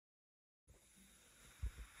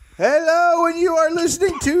Hello, and you are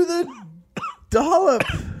listening to the Dollop.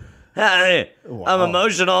 Hey, Wow. I'm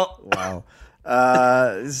emotional. Wow.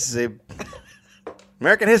 This is a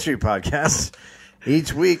American history podcast.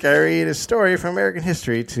 Each week I read a story from American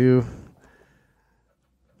history to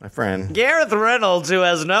my friend. Gareth Reynolds, who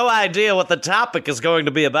has no idea what the topic is going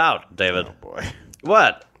to be about, David. Oh, boy.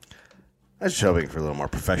 What? I was hoping for a little more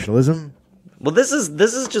professionalism. Well, this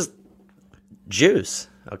is just juice,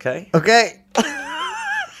 okay? Okay.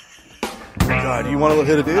 God, you want to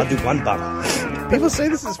hit a dude? I'll do one bottle. People say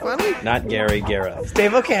this is funny. Not Gary Gareth.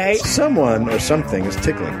 Dave, okay. Someone or something is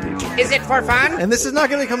tickling people. Is it for fun? And this is not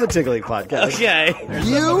going to become the tickling podcast. Okay.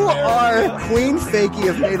 You are Queen Fakey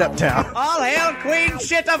of Made Up Town. All hail Queen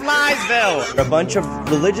Shit of Liesville. A bunch of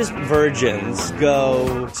religious virgins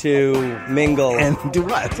go to mingle And do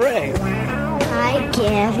what? pray. Hi,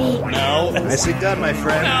 Gary. No. Nicely done, my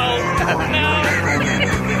friend. No.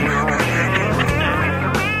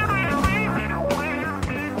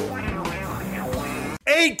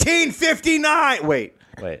 1859. Wait.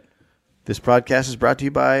 This podcast is brought to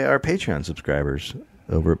you by our Patreon subscribers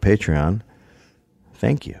over at Patreon.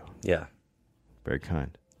 Thank you. Yeah. Very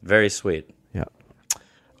kind. Very sweet. Yeah.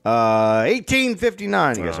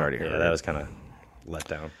 1859. You guys already heard. Yeah, that was kind of let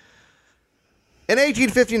down. In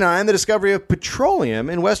 1859, the discovery of petroleum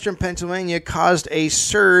in western Pennsylvania caused a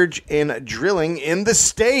surge in drilling in the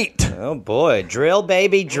state. Oh, boy. Drill,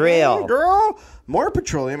 baby, drill. Girl, more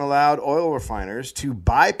petroleum allowed oil refiners to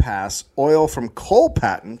bypass oil from coal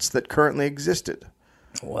patents that currently existed.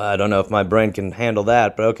 Well, I don't know if my brain can handle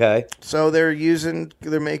that, but okay. So they're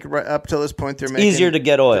making, right up till this point, they're making... Easier to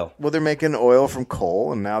get oil. Well, they're making oil from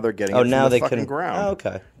coal, and now they're getting it from the fucking ground. Oh,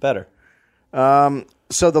 okay. Better.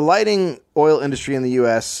 So the lighting oil industry in the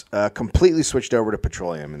U.S. Completely switched over to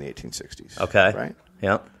petroleum in the 1860s. Okay. Right?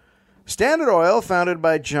 Yeah. Standard Oil, founded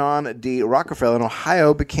by John D. Rockefeller in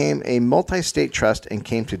Ohio, became a multi-state trust and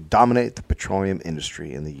came to dominate the petroleum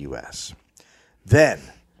industry in the U.S. Then,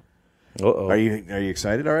 Uh-oh. are you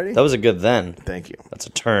excited already? That was a good then. Thank you. That's a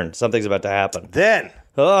turn. Something's about to happen. Then,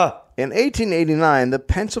 Ah. in 1889, the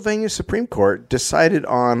Pennsylvania Supreme Court decided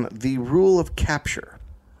on the rule of capture.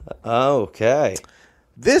 Okay.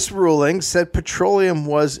 This ruling said petroleum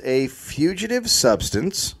was a fugitive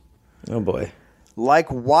substance, Oh, boy.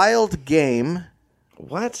 like wild game,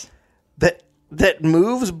 What? that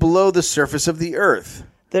moves below the surface of the earth.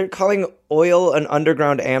 They're calling oil an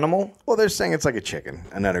underground animal? Well, they're saying it's like a chicken,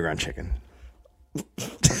 an underground chicken.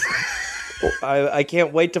 I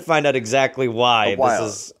can't wait to find out exactly why this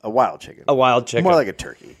is A wild chicken. a wild chicken. More like a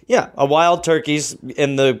turkey. Yeah, a wild turkey's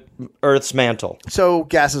in the Earth's mantle. So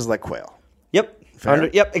gases like quail. Yep. Fair?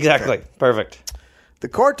 Yep, exactly. Fair. Perfect. The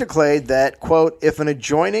court declared that, quote, if an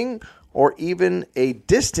adjoining or even a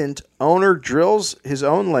distant owner drills his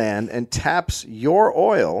own land and taps your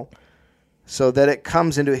oil so that it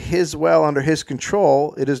comes into his well under his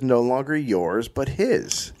control, it is no longer yours but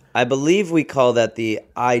his. I believe we call that the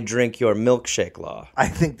I drink your milkshake law. I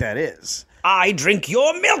think that is. I drink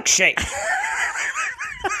your milkshake.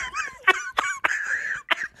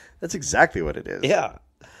 That's exactly what it is. Yeah.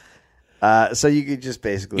 So you could just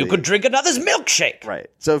basically... You could drink another's milkshake. Right.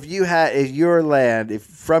 So if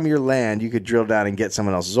from your land you could drill down and get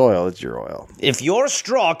someone else's oil, it's your oil. If your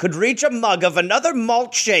straw could reach a mug of another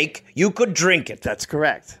malt shake, you could drink it. That's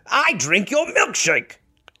correct. I drink your milkshake.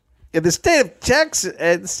 In the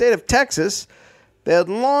state of Texas, they had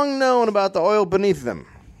long known about the oil beneath them.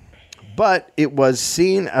 But it was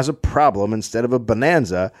seen as a problem instead of a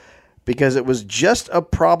bonanza because it was just a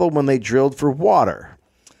problem when they drilled for water.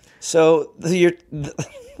 So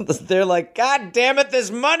they're like, God damn it,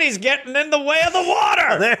 this money's getting in the way of the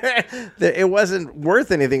water. It wasn't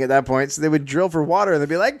worth anything at that point, so they would drill for water and they'd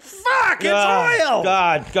be like, fuck, it's oil!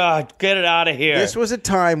 God, get it out of here. This was a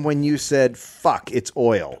time when you said, fuck, it's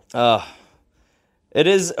oil. It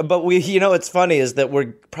is, but it's funny is that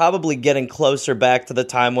we're probably getting closer back to the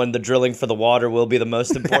time when the drilling for the water will be the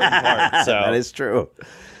most important part. So That is true.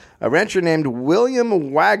 A rancher named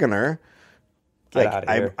William Wagoner. Get out of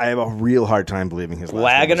here. I have a real hard time believing his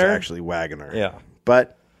last name was actually Wagoner. Yeah.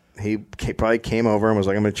 But he probably came over and was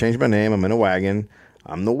like, I'm going to change my name. I'm in a wagon.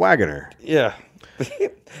 I'm the Wagoner. Yeah.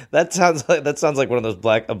 That sounds like one of those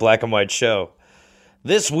black and white show.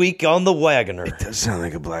 This week on the Wagoner. It does sound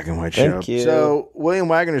like a black and white show. Thank you. So William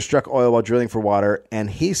Wagoner struck oil while drilling for water, and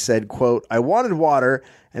he said, quote, I wanted water,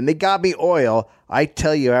 and they got me oil. I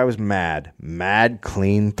tell you, I was mad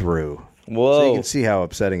clean through. Whoa. So you can see how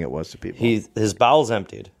upsetting it was to people. His bowels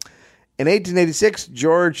emptied. In 1886,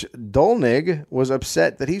 George Dolnig was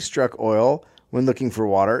upset that he struck oil when looking for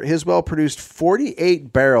water. His well produced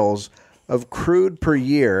 48 barrels of crude per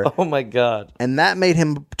year. Oh, my God. And that made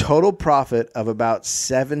him total profit of about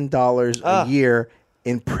 $7 a year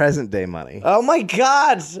in present-day money. Oh, my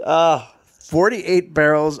God. 48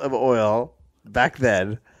 barrels of oil back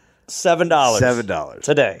then. $7. $7.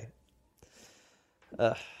 Today.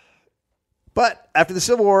 But after the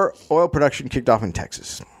Civil War, oil production kicked off in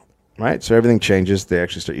Texas. Right? So everything changes. They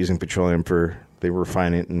actually start using petroleum they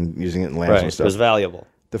refine it and using it in lamps and stuff. It was valuable.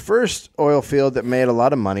 The first oil field that made a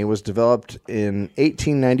lot of money was developed in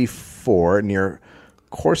 1894 near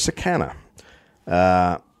Corsicana.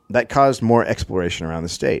 That caused more exploration around the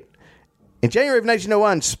state. In January of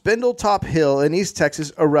 1901, Spindletop Hill in East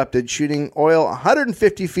Texas erupted, shooting oil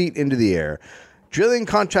 150 feet into the air. Drilling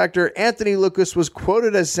contractor Anthony Lucas was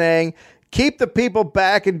quoted as saying, "Keep the people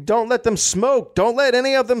back and don't let them smoke. Don't let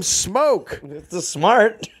any of them smoke." It's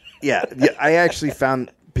smart. Yeah, I actually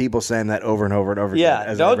found people saying that over and over and over again.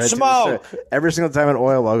 again. Don't smoke. Every single time an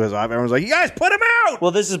oil well goes off, everyone's like, "You guys put him out!"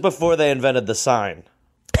 Well, this is before they invented the sign.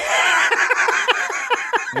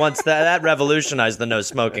 Once that revolutionized the no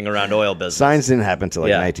smoking around oil business. Signs didn't happen until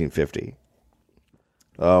 1950.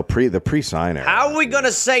 Oh, the pre-sign era. How are we going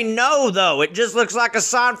to say no, though? It just looks like a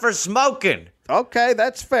sign for smoking. Okay,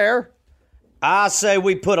 that's fair. I say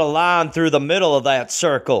we put a line through the middle of that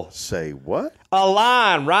circle. Say what? A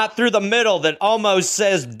line right through the middle that almost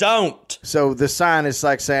says don't. So the sign is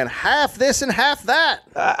like saying half this and half that.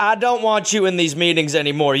 I don't want you in these meetings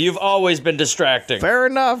anymore. You've always been distracting. Fair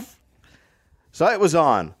enough. So it was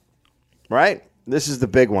on, right? This is the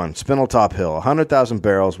big one. Spindletop Hill. 100,000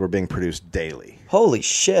 barrels were being produced daily. Holy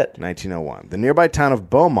shit. 1901. The nearby town of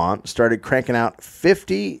Beaumont started cranking out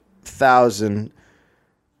 50,000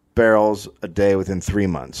 barrels a day within 3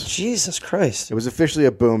 months. Jesus Christ. It was officially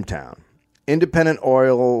a boom town. Independent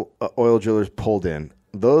oil drillers pulled in.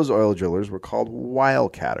 Those oil drillers were called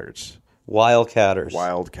wildcatters.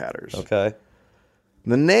 Wildcatters. Okay.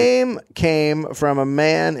 The name came from a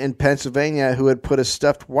man in Pennsylvania who had put a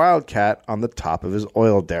stuffed wildcat on the top of his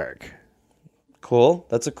oil derrick. Cool.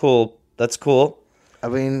 That's cool. I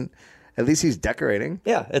mean, at least he's decorating.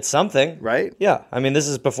 Yeah, it's something. Right? Yeah. I mean, this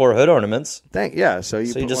is before hood ornaments. So you put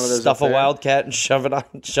just one of those stuff a wildcat and shove it on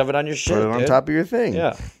your shit. Put it on top of your thing.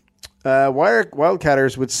 Yeah.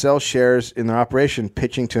 Wildcatters would sell shares in their operation,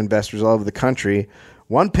 pitching to investors all over the country.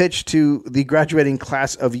 One pitch to the graduating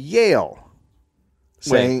class of Yale,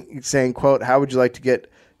 saying, quote, "How would you like to get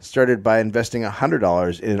started by investing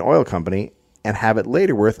 $100 in an oil company and have it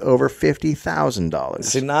later worth over $50,000?"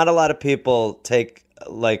 See, not a lot of people take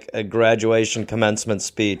like a graduation commencement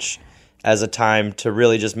speech as a time to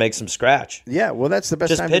really just make some scratch. Yeah, well, that's the best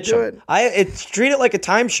just time pitch to do it. Treat it like a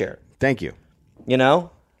timeshare. Thank you. You know?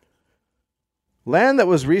 Land that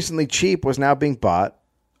was recently cheap was now being bought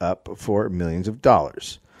up for millions of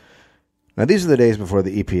dollars. Now, these are the days before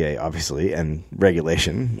the EPA, obviously, and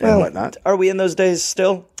regulation and whatnot. Are we in those days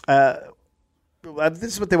still? This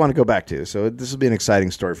is what they want to go back to, so this will be an exciting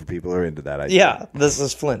story for people who are into that idea. Yeah, this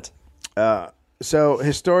is Flint. So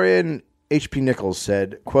historian H.P. Nichols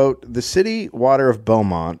said, quote, "The city water of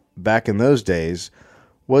Beaumont back in those days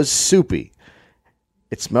was soupy.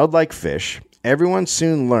 It smelled like fish. Everyone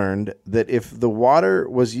soon learned that if the water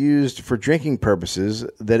was used for drinking purposes,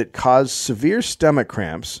 that it caused severe stomach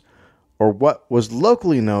cramps, or what was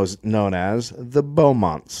locally known as the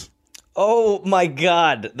Beaumonts." Oh my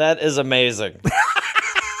God, that is amazing.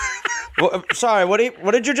 Sorry, what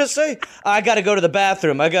did you just say? I got to go to the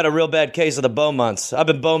bathroom. I got a real bad case of the Beaumonts. I've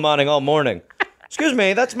been Beaumonting all morning. Excuse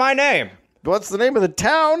me, that's my name. What's the name of the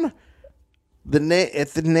town?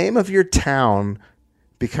 If the name of your town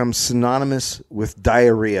becomes synonymous with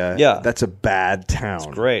diarrhea, that's a bad town. It's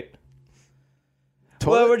great.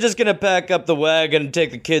 Well, we're just going to pack up the wagon and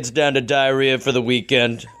take the kids down to diarrhea for the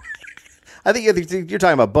weekend. I think you're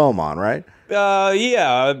talking about Beaumont, right?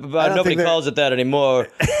 Yeah, but nobody calls it that anymore.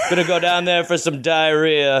 Gonna go down there for some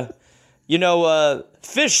diarrhea. You know,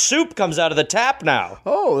 fish soup comes out of the tap now.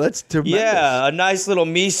 Oh, that's tremendous. Yeah, a nice little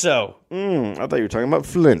miso. I thought you were talking about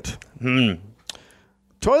Flint.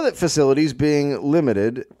 Toilet facilities being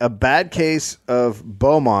limited, a bad case of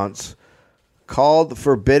Beaumonts called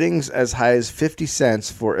for biddings as high as 50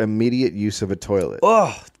 cents for immediate use of a toilet.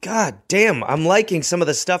 Oh, God damn. I'm liking some of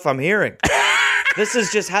the stuff I'm hearing. This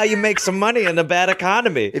is just how you make some money in a bad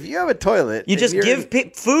economy. If you have a toilet... You just give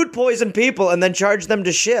food poison people and then charge them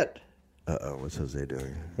to shit. Uh-oh, what's Jose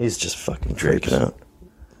doing? He's just fucking drapes out.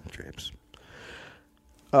 Drapes.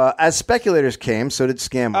 As speculators came, so did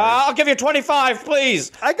scammers. I'll give you 25,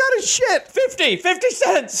 please. I got a shit. 50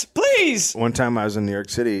 cents, please. One time I was in New York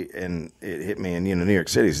City, and it hit me, and New York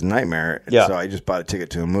City's a nightmare. Yeah. So I just bought a ticket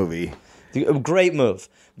to a movie. Great move.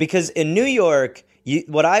 Because in New York,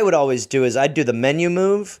 what I would always do is I'd do the menu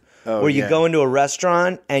move. Oh, where you yeah. go into a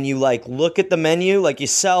restaurant and you like look at the menu, like you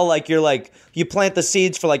sell, like you're like, you plant the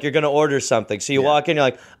seeds for like you're going to order something. So you walk in, you're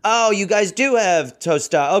like, oh, you guys do have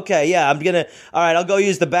tosta. Okay, yeah, all right, I'll go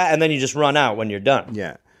use the bat. And then you just run out when you're done.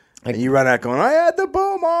 Yeah. And you run out going, I had the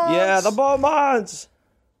Beaumonts. Yeah, the Beaumonts.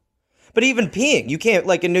 But even peeing, you can't,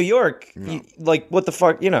 like in New York, like what the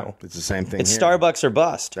fuck, It's the same thing It's here. Starbucks or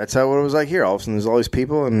bust. That's how it was like here. All of a sudden, there's all these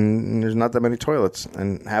people, and there's not that many toilets,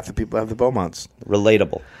 and half the people have the Beaumonts.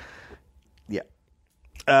 Relatable.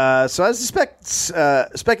 Yeah. So as the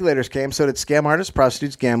speculators came, so did scam artists,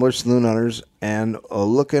 prostitutes, gamblers, saloon owners, and all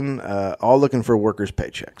looking for workers'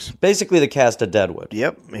 paychecks. Basically the cast of Deadwood.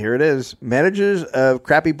 Yep, here it is. Managers of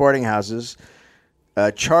crappy boarding houses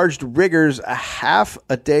charged riggers a half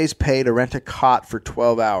a day's pay to rent a cot for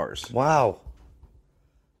 12 hours. Wow.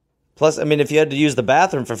 Plus, I mean, if you had to use the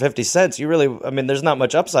bathroom for 50 cents, there's not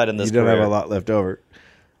much upside in this You don't career. have a lot left over.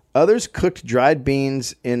 Others cooked dried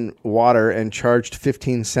beans in water and charged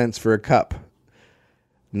 15 cents for a cup.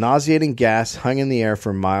 Nauseating gas hung in the air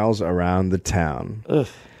for miles around the town. Ugh.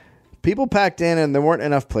 People packed in, and there weren't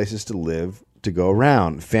enough places to live to go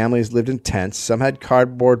around. Families lived in tents. Some had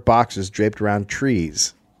cardboard boxes draped around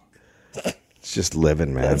trees. It's just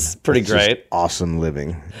living, man. That's pretty It's just great. awesome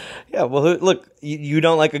living. Yeah, well, look, you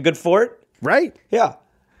don't like a good fort? Right? Yeah.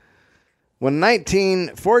 When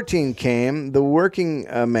 1914 came, the working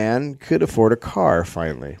man could afford a car,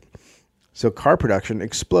 finally. So car production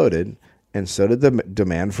exploded, and so did the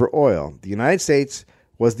demand for oil. The United States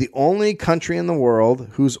was the only country in the world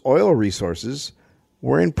whose oil resources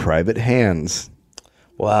were in private hands.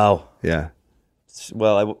 Wow. Yeah.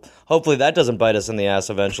 Well, hopefully that doesn't bite us in the ass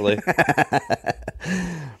eventually.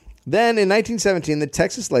 Then, in 1917, the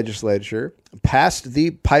Texas legislature passed the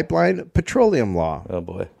Pipeline Petroleum Law. Oh,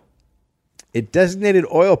 boy. It designated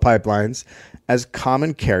oil pipelines as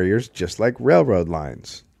common carriers, just like railroad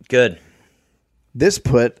lines. Good. This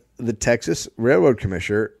put the Texas Railroad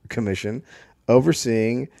Commission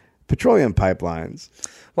overseeing petroleum pipelines.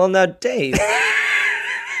 Well, now, Dave,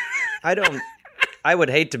 I would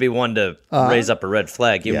hate to be one to raise up a red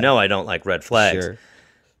flag. You know I don't like red flags.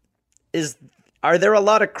 Sure. Are there a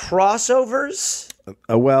lot of crossovers?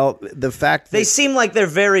 Well, the fact that... They seem like they're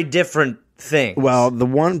very different things. Well, the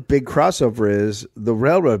one big crossover is the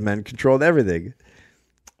railroad men controlled everything.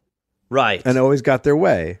 Right. And always got their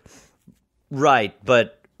way. Right,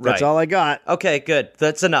 but... That's all I got. Okay, good.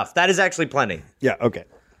 That's enough. That is actually plenty. Yeah, okay.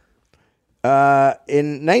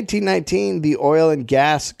 In 1919, the Oil and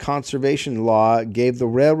Gas Conservation Law gave the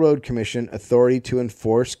Railroad Commission authority to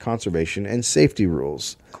enforce conservation and safety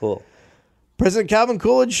rules. Cool. President Calvin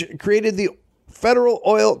Coolidge created the Federal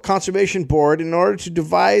Oil Conservation Board in order to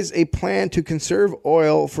devise a plan to conserve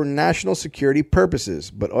oil for national security purposes.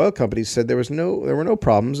 But oil companies said there were no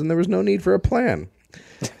problems and there was no need for a plan.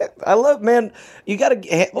 I love, man. You got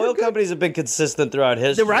to. Oil companies have been consistent throughout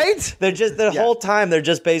history, Right? They're just the whole time. They're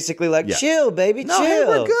just basically like, chill, baby, No, chill. hey,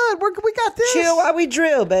 we're good. We got this. Chill while we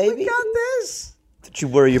drill, baby. We got this. Don't you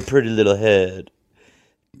worry your pretty little head.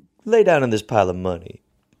 Lay down on this pile of money.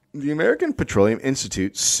 The American Petroleum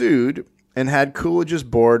Institute sued and had Coolidge's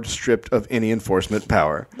board stripped of any enforcement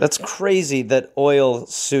power. That's crazy that oil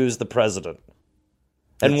sues the president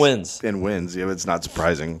and wins. And wins. Yeah, it's not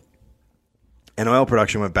surprising. And oil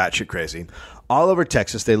production went batshit crazy. All over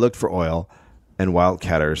Texas, they looked for oil, and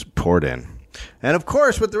wildcatters poured in. And, of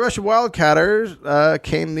course, with the rush of wildcatters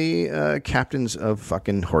came the captains of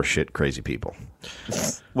fucking horseshit crazy people.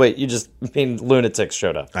 Wait, you just mean lunatics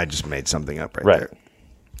showed up. I just made something up right Right. there.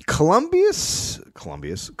 Columbus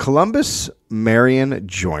Marion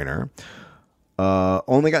Joyner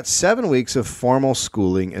only got 7 weeks of formal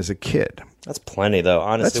schooling as a kid. That's plenty, though.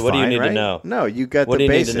 Honestly, That's what do you fine, need right? to know? No, you got What the do you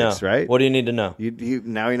basics, need to know? right? What do you need to know? You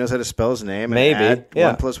now he knows how to spell his name and Maybe. add Yeah.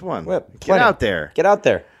 1 plus 1. Well, Get plenty. out there. Get out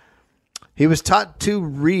there. He was taught to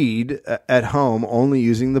read at home only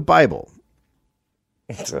using the Bible.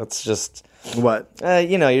 That's just, What?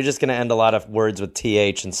 you're just going to end a lot of words with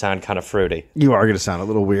TH and sound kind of fruity. You are going to sound a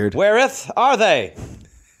little weird. Whereth are they?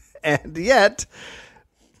 And yet,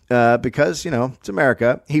 because, it's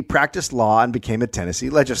America, he practiced law and became a Tennessee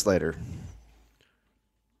legislator.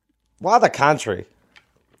 Why the country?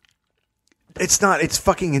 It's not. It's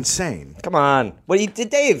fucking insane. Come on. What he did,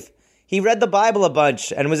 Dave? He read the Bible a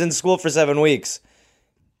bunch and was in school for 7 weeks.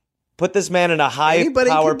 Put this man in a high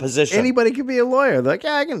power position. Anybody can be a lawyer. They're like,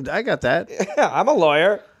 yeah, I got that. Yeah, I'm a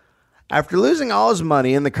lawyer. After losing all his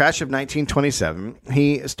money in the crash of 1927,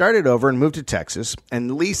 he started over and moved to Texas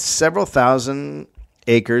and leased several thousand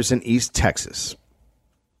acres in East Texas,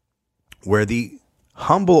 where the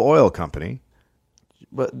Humble Oil Company,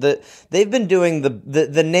 But they've been doing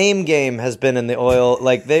the name game has been in the oil.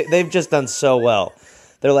 Like they've just done so well.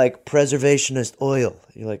 They're like preservationist oil.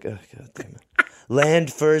 You're like, oh god damn it.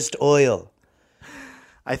 Land first oil.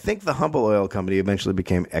 I think the Humble Oil Company eventually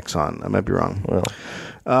became Exxon. I might be wrong. Well,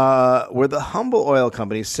 where the Humble Oil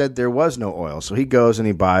Company said there was no oil. So he goes and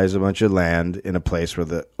he buys a bunch of land in a place where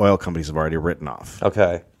the oil companies have already written off.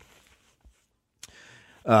 okay.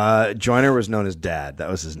 Joyner was known as Dad. That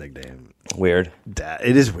was his nickname. Weird. Dad.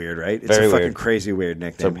 It is weird, right? It's Very a fucking weird. crazy weird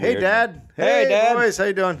nickname. It's a Hey, weird Dad. Hey, Dad. boys. How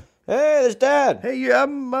you doing? Hey, there's Dad. Hey,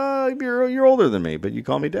 you're older than me, but you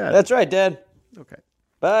call me Dad. That's right, Dad. Okay.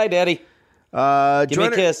 Bye, Daddy. Give me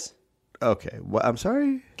a kiss. Okay. What? I'm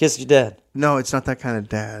sorry? Kiss your dad. No, it's not that kind of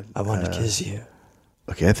dad. I want to kiss you.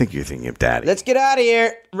 Okay, I think you're thinking of Daddy. Let's get out of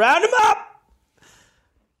here. Round him up.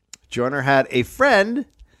 Joyner had a friend,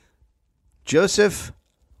 Joseph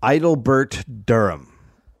Idlebert Durham.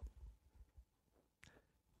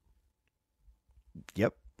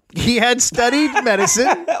 Yep. He had studied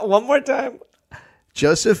medicine. One more time.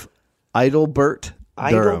 Joseph Idlebert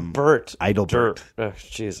Durham. Idlebert. Oh,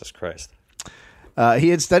 Jesus Christ. He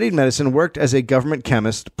had studied medicine, worked as a government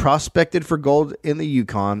chemist, prospected for gold in the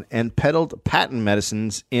Yukon, and peddled patent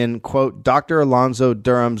medicines in, quote, Dr. Alonzo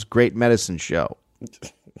Durham's Great Medicine Show.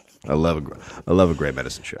 I love a great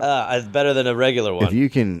medicine show. It's better than a regular one. If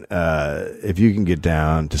you can get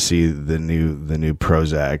down to see the new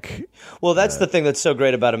Prozac. Well, that's the thing that's so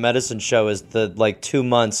great about a medicine show is the 2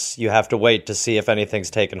 months you have to wait to see if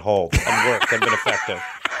anything's taken hold and worked and been effective.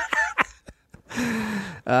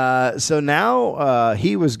 So now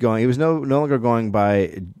he was no longer going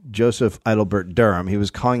by Joseph Idlebert Durham. He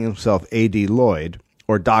was calling himself A.D. Lloyd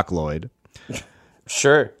or Doc Lloyd.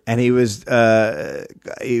 Sure. And he was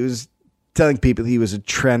telling people he was a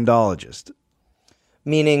trendologist.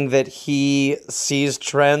 Meaning that he sees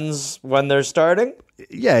trends when they're starting?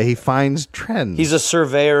 Yeah, he finds trends. He's a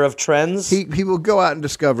surveyor of trends? He will go out and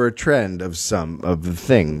discover a trend of the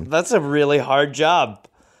thing. That's a really hard job.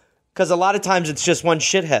 Because a lot of times it's just one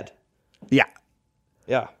shithead. Yeah.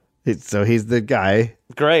 Yeah. So he's the guy.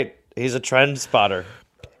 Great. He's a trend spotter.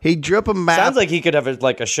 He drew up a map. Sounds like he could have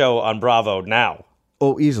a show on Bravo now.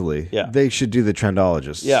 Oh, easily. Yeah. They should do the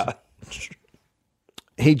trendologists. Yeah.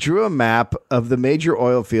 He drew a map of the major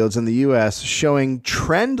oil fields in the U.S. showing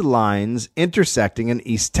trend lines intersecting in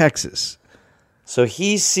East Texas. So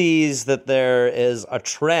he sees that there is a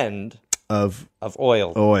trend of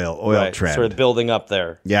oil. Oil trend. Sort of building up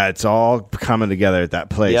there. Yeah, it's all coming together at that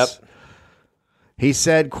place. Yep. He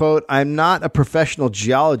said, quote, I'm not a professional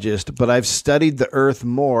geologist, but I've studied the earth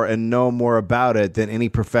more and know more about it than any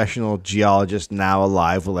professional geologist now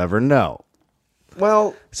alive will ever know.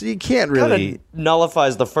 Well, so you can't really... Kind of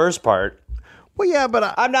nullifies the first part. Well, yeah,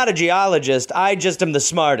 but... I'm not a geologist. I just am the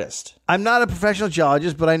smartest. I'm not a professional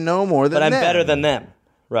geologist, but I know more than them. But I'm better than them.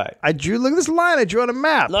 Right. Look at this line I drew on a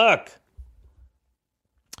map. Look.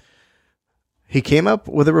 He came up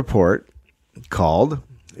with a report called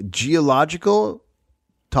Geological,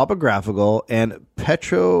 Topographical, and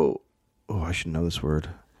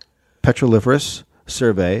Petroliferous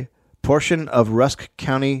Survey, portion of Rusk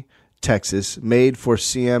County, Texas, made for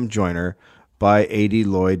C.M. Joyner by A.D.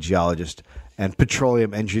 Lloyd, geologist and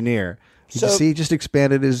petroleum engineer. He just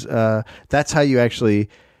expanded his. That's how you actually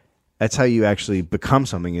become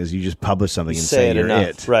something. Is you just publish something and say you're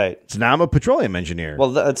it. Right. So now I'm a petroleum engineer.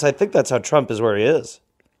 Well, I think that's how Trump is where he is.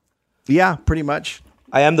 Yeah, pretty much.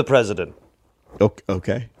 I am the president.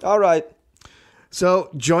 Okay. All right. So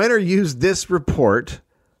Joyner used this report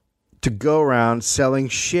to go around selling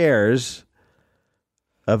shares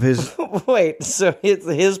of his... Wait, so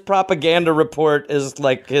his propaganda report is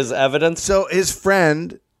like his evidence? So his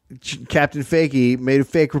friend, Captain Fakey, made a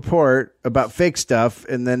fake report about fake stuff,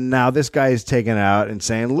 and then now this guy is taken out and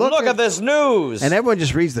saying, look at this news! And everyone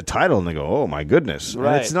just reads the title and they go, oh my goodness.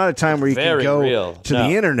 Right. And it's not a time where you can go to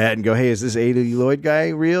the internet and go, hey, is this A.D. Lloyd guy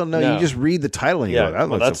real? No, you just read the title and you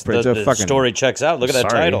go, that's a fucking... story checks out. Look at that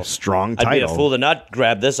title. Strong title. I'd be a fool to not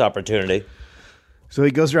grab this opportunity. So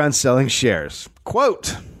he goes around selling shares.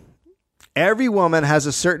 Quote... Every woman has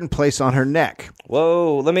a certain place on her neck.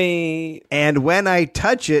 Whoa, And when I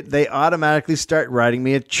touch it, they automatically start writing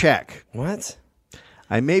me a check. What?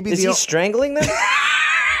 Is he strangling them?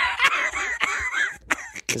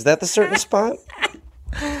 Is that the certain spot?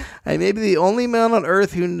 I may be the only man on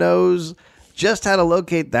earth who knows just how to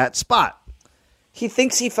locate that spot. He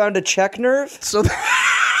thinks he found a check nerve? So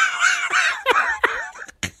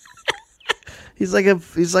he's like a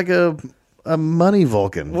money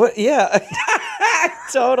Vulcan. What? Yeah.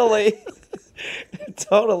 Totally.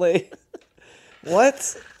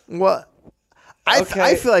 What? Well,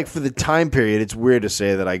 I feel like for the time period, it's weird to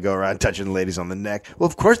say that I go around touching ladies on the neck. Well,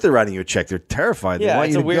 of course they're writing you a check. They're terrified. They want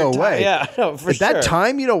it's you a to weird go time. away. Yeah, no, for At sure. that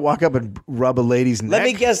time, you don't walk up and rub a lady's neck. Let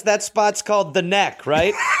me guess, that spot's called the neck,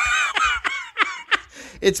 right?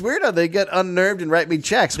 It's weird how they get unnerved and write me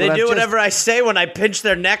checks. They do whatever I say when I pinch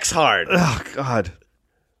their necks hard. Oh, God.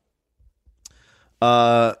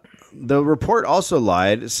 The report also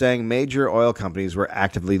lied, saying major oil companies were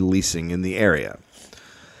actively leasing in the area.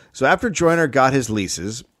 So after Joyner got his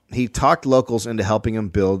leases, he talked locals into helping him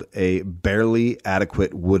build a barely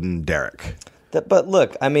adequate wooden derrick. But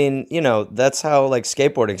look, I mean, that's how like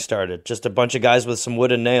skateboarding started. Just a bunch of guys with some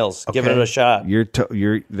wooden nails giving it a shot.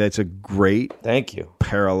 That's a great Thank you.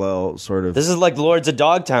 parallel sort of. This is like Lords of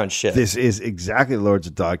Dogtown shit. This is exactly Lords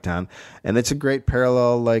of Dogtown, and it's a great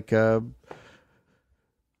parallel, business.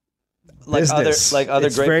 other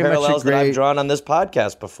It's great very much a parallels that I've great- drawn on this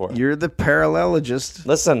podcast before. You're the parallelogist.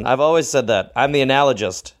 Listen, I've always said that. I'm the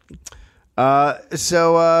analogist.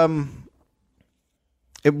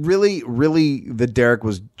 It really, the derrick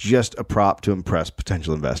was just a prop to impress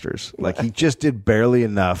potential investors. Like, he just did barely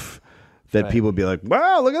enough that people would be like,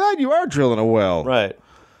 wow, look at that, you are drilling a well. Right.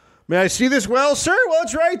 May I see this well, sir? Well,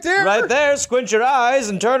 it's right there. Right there, squint your eyes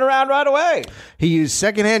and turn around right away. He used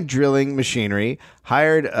secondhand drilling machinery,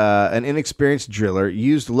 hired an inexperienced driller,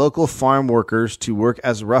 used local farm workers to work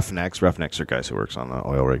as roughnecks. Roughnecks are guys who works on the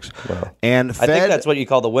oil rigs. Wow. And I think that's what you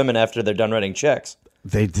call the women after they're done writing checks.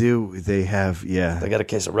 They do. They have, yeah. They got a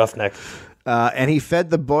case of roughneck. And he fed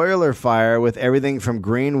the boiler fire with everything from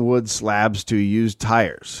green wood slabs to used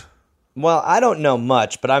tires. Well, I don't know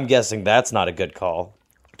much, but I'm guessing that's not a good call.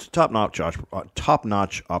 It's a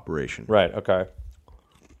top-notch operation. Right, okay.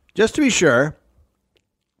 Just to be sure,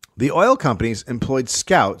 the oil companies employed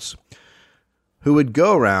scouts who would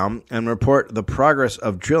go around and report the progress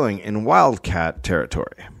of drilling in wildcat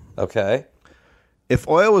territory. Okay. If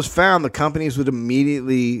oil was found, the companies would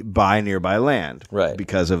immediately buy nearby land. Right.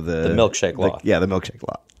 Because of the milkshake law. Yeah, the milkshake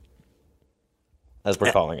law. As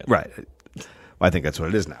we're calling it. Right. Well, I think that's what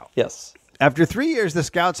it is now. Yes. After 3 years, the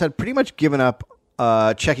scouts had pretty much given up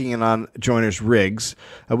checking in on Joyner's rigs,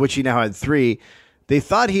 of which he now had 3. They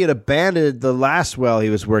thought he had abandoned the last well he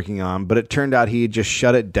was working on, but it turned out he had just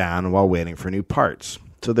shut it down while waiting for new parts.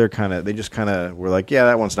 So they just were like, yeah,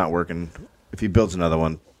 that one's not working. If he builds another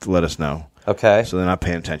one, let us know. Okay. So they're not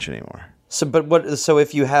paying attention anymore. So, but what? So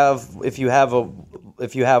if you have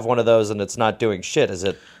one of those and it's not doing shit, is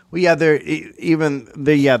it? Well, yeah,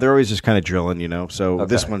 they're always just kind of drilling, So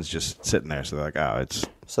this one's just sitting there. So they're like, oh, it's.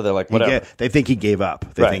 So they're like, whatever. They think he gave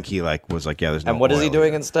up. They Right. think he was like, yeah, there's no. And what is he oil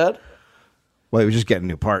doing here. instead? Well, he was just getting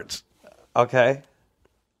new parts. Okay.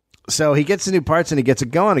 So he gets the new parts and he gets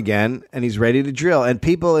it going again, and he's ready to drill. And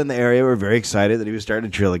people in the area were very excited that he was starting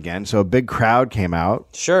to drill again. So a big crowd came out.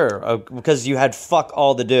 Sure, because you had fuck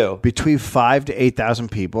all to do. Between 5,000 to 8,000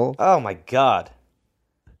 people Oh my god.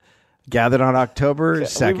 gathered on October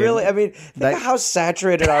 2nd. Think of how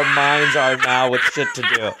saturated our minds are now with shit to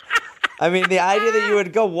do. I mean, the idea that you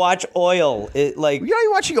would go watch oil, You're not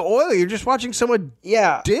even watching oil. You're just watching someone dig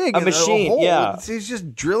a in machine, hole. yeah. He's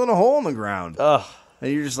just drilling a hole in the ground. Ugh.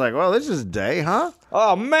 And you're just like, well, this is a day, huh?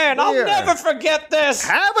 Oh man, I'll Yeah. never forget this.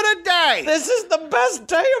 Having a day. This is the best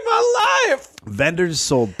day of my life. Vendors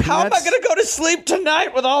sold peanuts. How am I going to go to sleep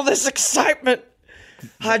tonight with all this excitement?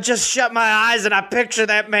 I just shut my eyes and I picture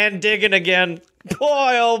that man digging again.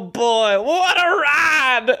 Boy, oh boy, what a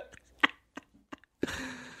ride!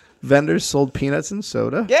 Vendors sold peanuts and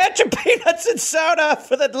soda. Get your peanuts and soda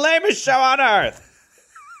for the lamest show on earth.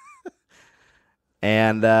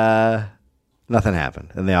 And nothing happened.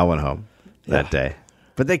 And they all went home that day.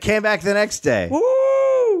 But they came back the next day. Woo!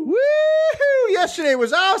 Woo-hoo! Yesterday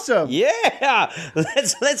was awesome. Yeah,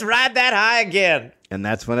 let's ride that high again. And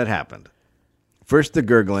that's when it happened. First the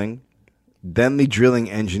gurgling, then the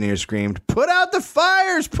drilling engineer screamed, "Put out the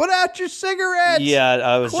fires! Put out your cigarettes!" Yeah,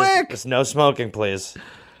 I was Quick! just no smoking, please.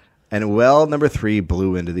 And well number 3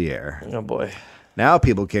 blew into the air. Oh boy. Now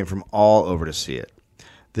people came from all over to see it.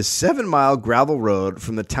 The 7-mile gravel road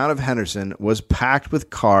from the town of Henderson was packed with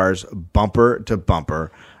cars, bumper to bumper,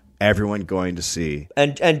 everyone going to see.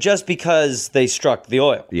 And just because they struck the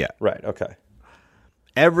oil. Yeah. Right, okay.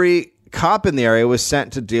 Every cop in the area was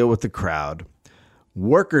sent to deal with the crowd.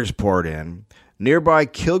 Workers poured in. Nearby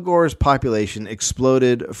Kilgore's population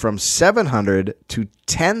exploded from 700 to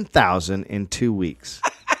 10,000 in 2 weeks.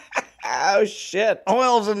 Oh, shit.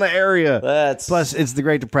 Oil's in the area. That's... Plus, it's the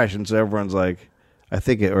Great Depression, so everyone's like, I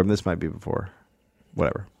think it, or this might be before.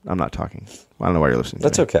 Whatever. I'm not talking. I don't know why you're listening to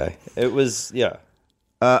That's me. okay. It was, yeah.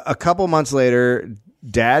 A couple months later,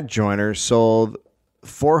 Dad Joyner sold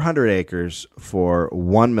 400 acres for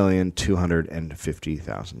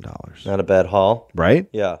 $1,250,000. Not a bad haul. Right?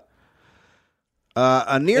 Yeah.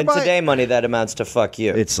 A In nearby. today money, that amounts to fuck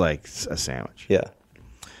you. It's like a sandwich. Yeah.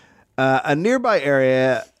 A nearby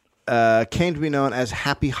area came to be known as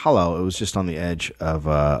Happy Hollow. It was just on the edge of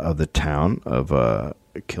the town of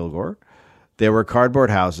Kilgore. There were cardboard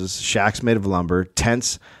houses, shacks made of lumber,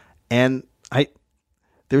 tents, and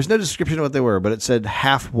there was no description of what they were, but it said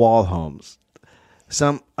half-wall homes.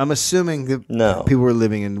 So I'm assuming that people were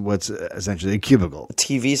living in what's essentially a cubicle.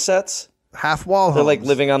 TV sets? Half-wall homes. They're like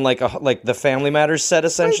living on like the Family Matters set,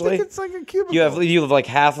 essentially. I think it's like a cubicle. You have like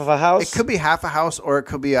half of a house? It could be half a house, or it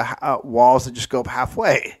could be walls that just go up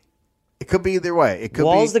halfway. It could be either way. It could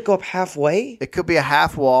walls that go up halfway? It could be a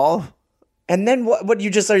half wall. And then what you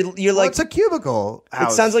just are, you're like... It's a cubicle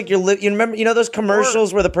house. It sounds like you remember, those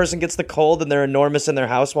commercials where the person gets the cold and they're enormous in their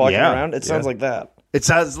house walking around? It sounds like that. It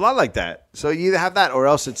sounds a lot like that. So you either have that or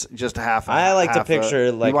else it's just a half. I like to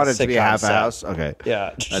picture like you want a it to be a half set. a house? Okay.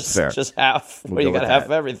 Yeah. That's fair. Just half. We'll you go got with half that.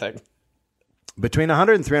 of everything. Between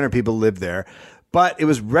 100 and 300 people lived there, but it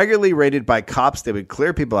was regularly raided by cops. They would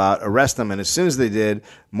clear people out, arrest them, and as soon as they did,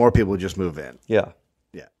 more people would just move in. Yeah.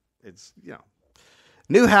 Yeah. It's,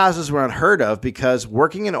 New houses were unheard of because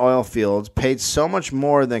working in oil fields paid so much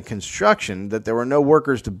more than construction that there were no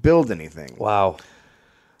workers to build anything. Wow.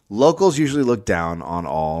 Locals usually looked down on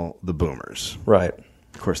all the boomers. Right.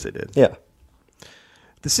 Of course they did. Yeah.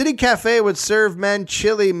 The city cafe would serve men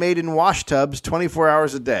chili made in wash tubs 24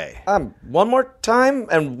 hours a day. One more time,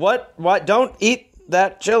 and what? Don't eat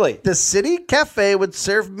that chili. The city cafe would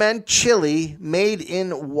serve men chili made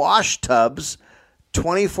in wash tubs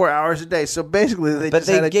 24 hours a day. So basically,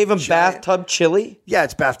 they gave them bathtub chili? Yeah,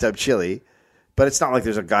 it's bathtub chili. But it's not like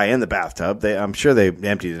there's a guy in the bathtub. I'm sure they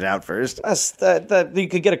emptied it out first. You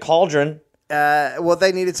could get a cauldron. Well,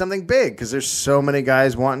 they needed something big because there's so many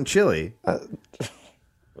guys wanting chili.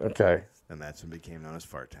 Okay. And that's when it became known as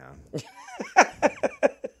Fart Town.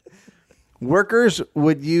 Workers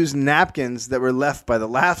would use napkins that were left by the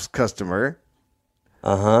last customer.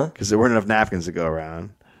 Because there weren't enough napkins to go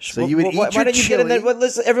around. So you would eat your chili. Why don't you get in there?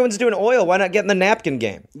 Listen, everyone's doing oil. Why not get in the napkin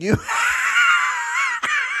game?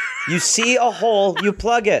 You see a hole, you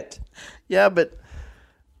plug it. Yeah, but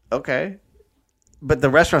okay. But the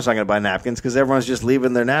restaurant's not going to buy napkins because everyone's just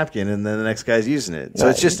leaving their napkin and then the next guy's using it. So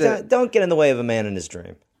it's just don't get in the way of a man in his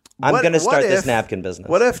dream. I'm going to start this napkin business.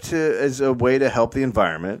 What if, as a way to help the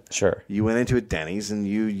environment, sure, you went into a Denny's and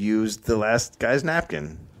you used the last guy's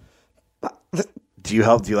napkin? Do you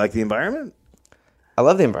like the environment? I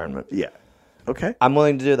love the environment. Yeah. Okay. I'm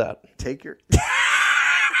willing to do that. Take your...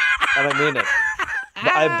 I don't mean it.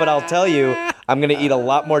 But I'll tell you, I'm going to eat a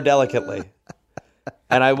lot more delicately.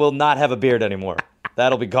 And I will not have a beard anymore.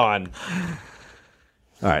 That'll be gone.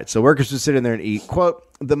 All right. So workers would sit in there and eat. Quote,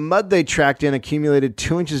 the mud they tracked in accumulated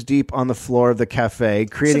 2 inches deep on the floor of the cafe,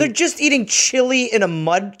 creating... So they're just eating chili in a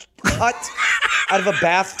mud hut out of a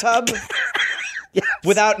bathtub? Yes.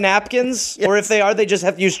 Without napkins? Yes. Or if they are, they just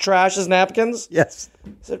have to use trash as napkins? Yes.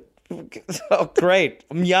 Oh, great.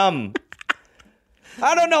 Yum.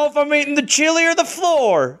 I don't know if I'm eating the chili or the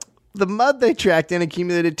floor. The mud they tracked in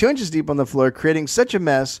accumulated 2 inches deep on the floor, creating such a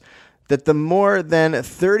mess that the more than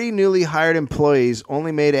 30 newly hired employees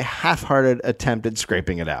only made a half-hearted attempt at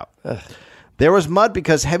scraping it out. Ugh. There was mud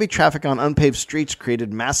because heavy traffic on unpaved streets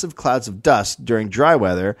created massive clouds of dust. During dry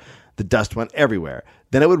weather, the dust went everywhere.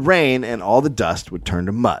 Then it would rain, and all the dust would turn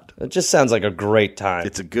to mud. It just sounds like a great time.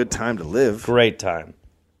 It's a good time to live. Great time.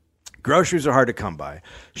 Groceries are hard to come by.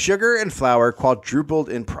 Sugar and flour quadrupled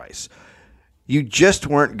in price. You just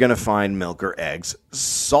weren't going to find milk or eggs.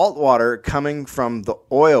 Salt water coming from the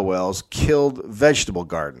oil wells killed vegetable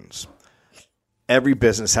gardens. Every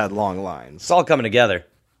business had long lines. It's all coming together.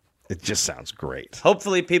 It just sounds great.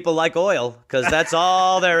 Hopefully people like oil, because that's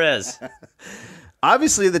all there is.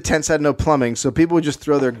 Obviously, the tents had no plumbing, so people would just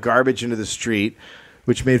throw their garbage into the street,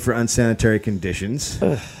 which made for unsanitary conditions.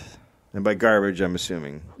 And by garbage, I'm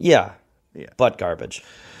assuming. Yeah. Butt garbage.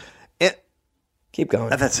 Keep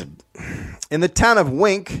going. In the town of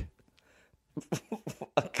Wink.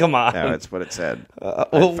 Come on. Yeah, that's what it said.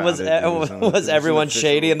 Was everyone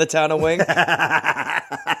shady in the town of Wink?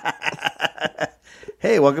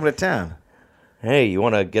 Hey, welcome to town. Hey, you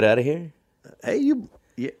want to get out of here? Hey,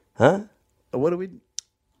 yeah. Huh? What do we...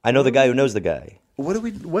 I know the guy who knows the guy.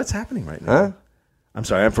 What's happening right now? Huh? I'm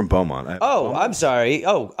sorry, I'm from Beaumont. I'm sorry.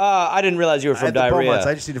 I didn't realize you were from Diarrhea. Beaumont, so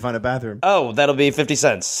I just need to find a bathroom. Oh, that'll be 50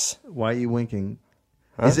 cents. Why are you winking?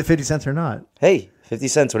 Huh? Is it 50 cents or not? Hey, 50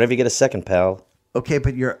 cents whenever you get a second, pal. Okay,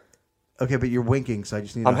 but you're winking, so I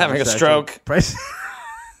just need to I'm having a stroke. Price.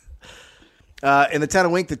 In the town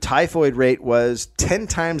of Wink, the typhoid rate was 10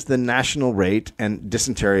 times the national rate, and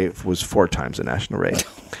dysentery was 4 times the national rate.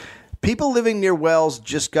 People living near wells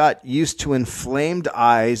just got used to inflamed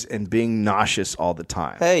eyes and being nauseous all the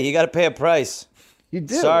time. Hey, you got to pay a price. You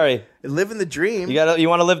do. Sorry. Living the dream. You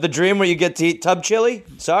want to live the dream where you get to eat tub chili?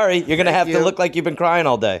 Sorry, you're going to have to look like you've been crying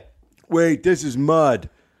all day. Wait, this is mud.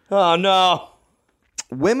 Oh, no.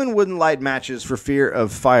 Women wouldn't light matches for fear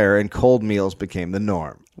of fire, and cold meals became the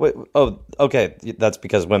norm. Wait, okay. That's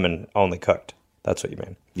because women only cooked. That's what you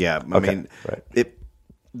mean. Yeah, I mean, right.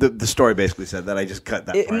 The story basically said that. I just cut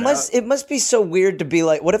that part out. It must be so weird to be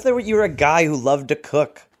like, what if you were a guy who loved to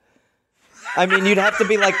cook? I mean, you'd have to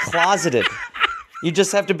be like closeted. You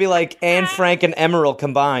just have to be like Anne Frank and Emerald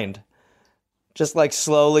combined. Just like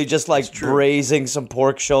slowly, just like braising some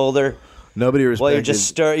pork shoulder. Nobody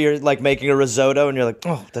respected. Well, you're like making a risotto and you're like,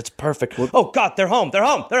 oh, that's perfect. Oh, God, they're home. They're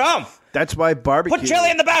home. They're home. That's why barbecue. Put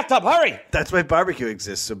chili in the bathtub. Hurry. That's why barbecue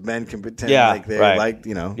exists, so men can pretend like they're Yeah.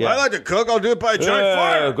 I like to cook. I'll do it by a giant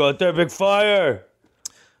fire. Got that big fire.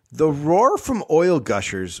 The roar from oil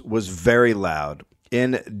gushers was very loud.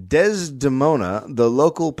 In Desdemona, the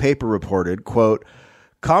local paper reported, quote,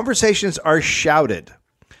 "Conversations are shouted.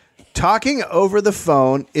 Talking over the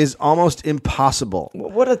phone is almost impossible.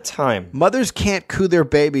 What a time. Mothers can't coo their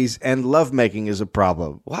babies, and lovemaking is a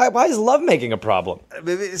problem." Why is lovemaking a problem?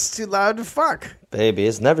 Maybe it's too loud to fuck. Baby,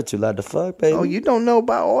 it's never too loud to fuck, baby. Oh, you don't know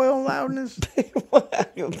about oil loudness?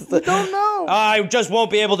 You don't know. I just won't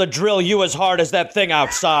be able to drill you as hard as that thing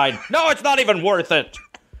outside. No, it's not even worth it.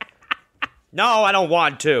 No, I don't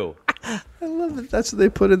want to. I love it. That's what they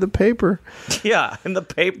put in the paper. Yeah, in the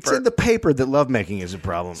paper. It's in the paper that lovemaking is a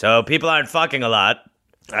problem. So people aren't fucking a lot.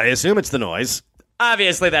 I assume it's the noise.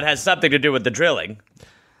 Obviously, that has something to do with the drilling.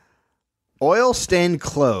 Oil-stained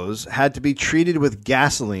clothes had to be treated with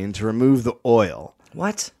gasoline to remove the oil.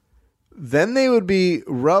 What? Then they would be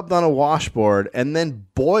rubbed on a washboard and then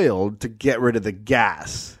boiled to get rid of the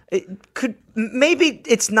gas. Maybe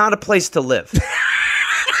it's not a place to live.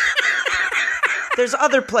 There's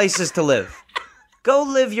other places to live. Go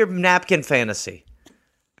live your napkin fantasy.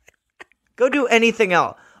 Go do anything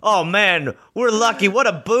else. Oh, man, we're lucky. What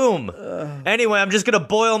a boom. Anyway, I'm just going to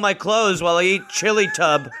boil my clothes while I eat chili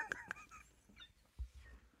tub.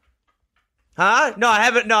 Huh? No, I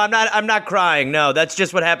haven't. No, I'm not crying. No, that's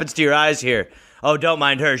just what happens to your eyes here. Oh, don't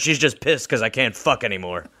mind her. She's just pissed because I can't fuck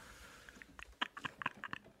anymore.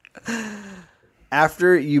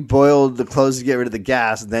 After you boiled the clothes to get rid of the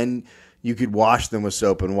gas, then you could wash them with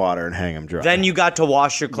soap and water and hang them dry. Then you got to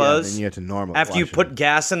wash your clothes? Yeah, then you had to normally After you put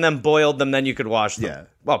gas in them, boiled them, then you could wash them? Yeah.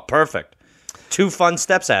 Well, perfect. 2 fun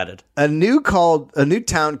steps added. A new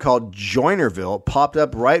town called Joinerville popped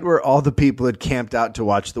up right where all the people had camped out to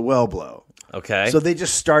watch the well blow. Okay. So they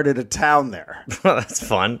just started a town there. That's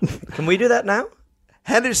fun. Can we do that now?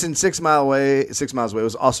 Henderson, 6 miles away,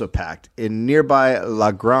 was also packed. In nearby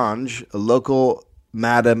La Grange, a local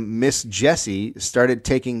Madam Miss Jessie started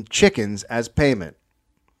taking chickens as payment.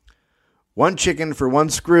 1 chicken for 1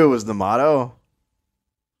 screw was the motto.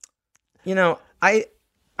 You know, I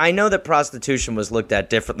know that prostitution was looked at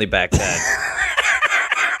differently back then.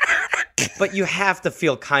 But you have to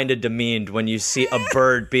feel kind of demeaned when you see a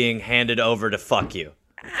bird being handed over to fuck you.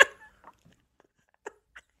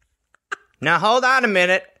 Now, hold on a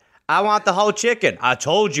minute. I want the whole chicken. I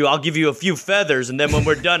told you I'll give you a few feathers, and then when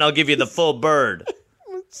we're done, I'll give you the full bird.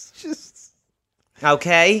 It's just...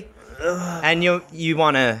 Okay? And you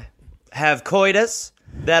want to have coitus?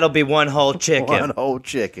 That'll be 1 whole chicken. 1 whole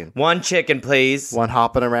chicken. 1 chicken, please. 1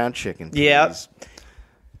 hopping around chicken, please. Yep.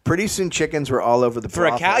 Pretty soon chickens were all over the For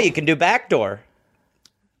brothel. a cow, you can do backdoor.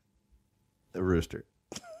 The rooster.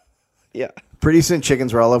 Yeah. Pretty soon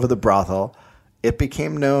chickens were all over the brothel. It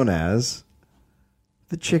became known as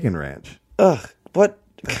the Chicken Ranch. Ugh, what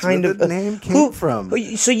That's kind where of the name came from.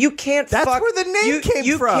 So you can't That's fuck. where the name came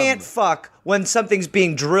you from. You can't fuck when something's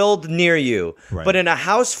being drilled near you. Right. But in a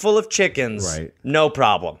house full of chickens, Right. no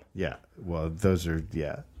problem. Yeah. Well, those are,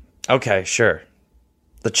 yeah. Okay, sure.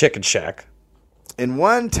 The chicken shack. In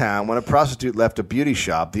one town, when a prostitute left a beauty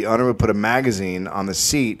shop, the owner would put a magazine on the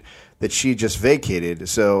seat that she just vacated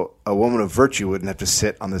so a woman of virtue wouldn't have to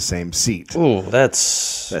sit on the same seat. Ooh,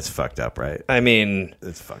 that's fucked up, right? I mean,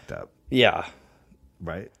 It's fucked up, yeah.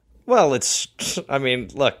 right? Well, I mean,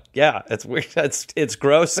 look, yeah, it's weird. It's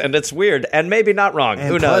gross and it's weird and maybe not wrong. And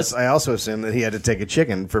Who plus, knows? I also assume that he had to take a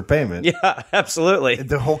chicken for payment. Yeah, absolutely.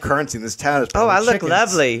 The whole currency in this town is Oh, probably I look chickens.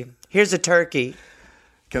 lovely. Here's a turkey.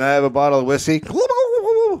 Can I have a bottle of whiskey?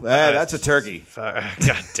 That's a turkey. God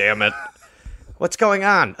damn it. What's going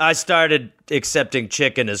on? I started accepting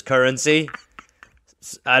chicken as currency.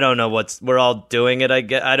 I don't know we're all doing it.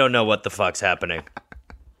 I don't know what the fuck's happening.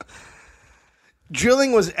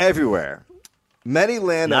 Drilling was everywhere. Many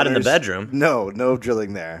landowners... Not in the bedroom. No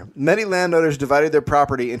drilling there. Many landowners divided their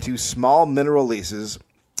property into small mineral leases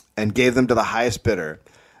and gave them to the highest bidder.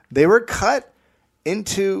 They were cut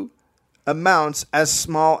into amounts as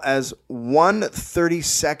small as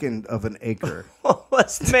 1/32 of an acre.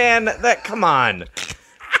 Man, come on.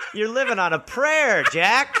 You're living on a prayer,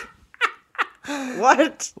 Jack.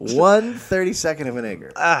 What? 1/32 of an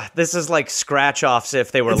acre. This is like scratch-offs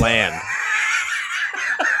if they were land.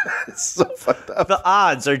 It's so fucked up. The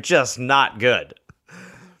odds are just not good.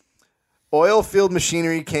 Oil field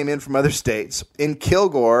machinery came in from other states. In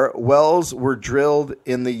Kilgore, wells were drilled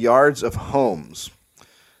in the yards of homes.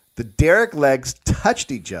 The derrick legs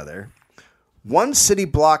touched each other. One city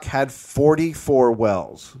block had 44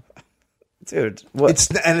 wells. Dude, what?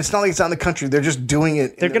 It's not like it's out in the country. They're just doing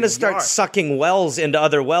it. They're going to start yard. sucking wells into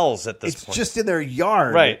other wells at this point. It's just in their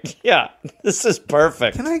yard. Right. Yeah. This is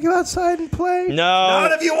perfect. Can I go outside and play? No.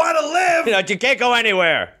 Not if you want to live. You can't go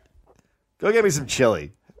anywhere. Go get me some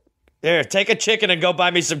chili. Here, take a chicken and go buy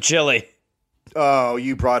me some chili. Oh,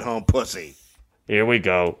 you brought home pussy. Here we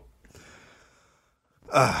go.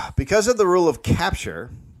 Because of the rule of capture,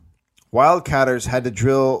 wildcatters had to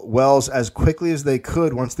drill wells as quickly as they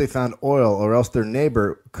could once they found oil, or else their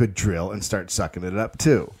neighbor could drill and start sucking it up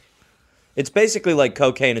too. It's basically like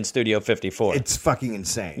cocaine in Studio 54. It's fucking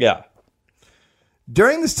insane. Yeah.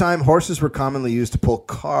 During this time, horses were commonly used to pull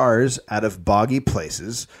cars out of boggy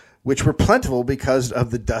places, which were plentiful because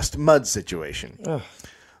of the dust-mud situation. Ugh.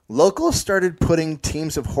 Locals started putting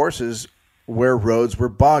teams of horses where roads were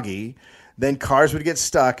boggy. Then cars would get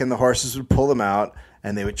stuck, and the horses would pull them out,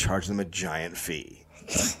 and they would charge them a giant fee.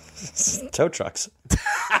 Tow trucks.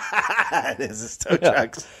 It is. It's tow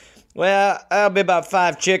trucks. Well, that'll be about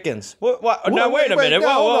 5 chickens. What? No, wait a minute. No,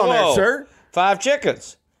 Whoa, hold on there, sir. 5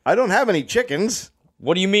 chickens. I don't have any chickens.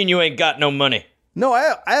 What do you mean you ain't got no money? No,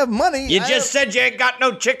 I have money. You just said you ain't got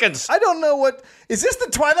no chickens. I don't know what... Is this the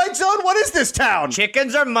Twilight Zone? What is this town?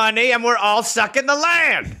 Chickens are money, and we're all sucking the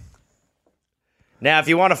land. Now, if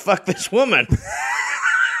you want to fuck this woman,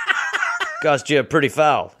 cost you a pretty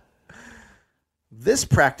foul. This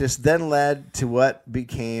practice then led to what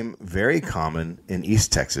became very common in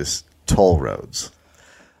East Texas, toll roads.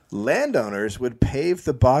 Landowners would pave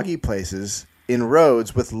the boggy places in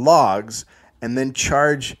roads with logs and then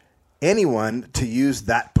charge anyone to use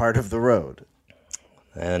that part of the road.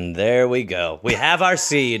 And there we go. We have our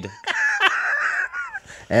seed.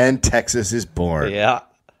 And Texas is born. Yeah.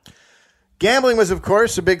 Gambling was, of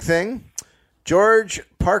course, a big thing. George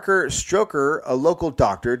Parker Stroker, a local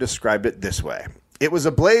doctor, described it this way. It was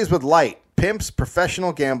ablaze with light. Pimps,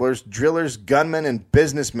 professional gamblers, drillers, gunmen, and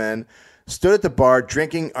businessmen stood at the bar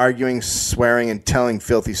drinking, arguing, swearing, and telling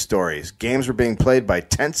filthy stories. Games were being played by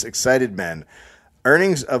tense, excited men.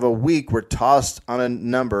 Earnings of a week were tossed on a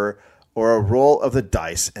number or a roll of the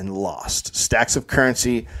dice and lost. Stacks of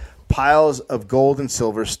currency, piles of gold and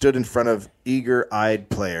silver stood in front of eager-eyed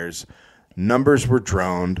players. Numbers were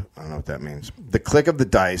droned. I don't know what that means. The click of the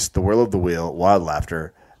dice, the whirl of the wheel, wild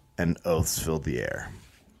laughter, and oaths filled the air.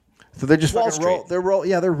 So they're just Wall fucking Street. they're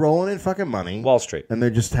rolling in fucking money. Wall Street. And they're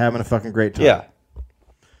just having a fucking great time. Yeah.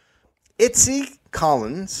 Itzy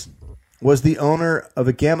Collins was the owner of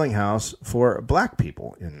a gambling house for black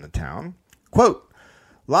people in the town. Quote,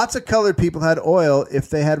 lots of colored people had oil if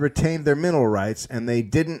they had retained their mineral rights and they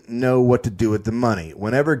didn't know what to do with the money.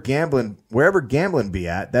 Wherever gambling be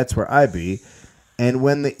at, that's where I be. And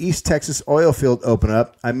when the East Texas oil field opened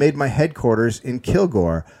up, I made my headquarters in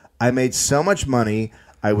Kilgore. I made so much money,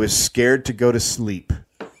 I was scared to go to sleep.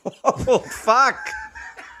 Oh, fuck.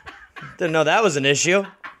 Didn't know that was an issue.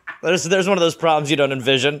 There's one of those problems you don't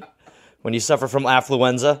envision when you suffer from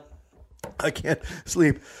affluenza. I can't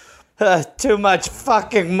sleep. Too much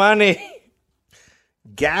fucking money.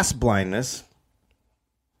 Gas blindness.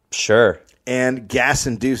 Sure. And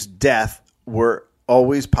gas-induced death were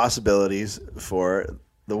always possibilities for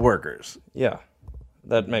the workers. Yeah.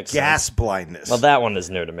 That makes Gas sense. blindness. Well, that one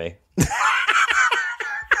is new to me.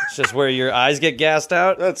 It's just where your eyes get gassed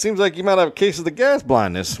out. That seems like you might have a case of the gas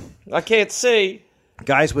blindness. I can't see.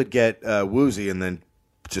 Guys would get woozy and then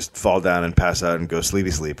just fall down and pass out and go sleep,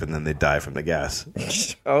 and then they die from the gas.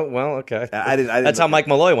 Oh, well, okay. I didn't That's how Mike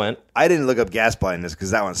Malloy went. I didn't look up gas blindness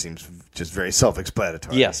because that one seems just very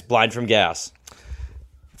self-explanatory. Yes, blind from gas.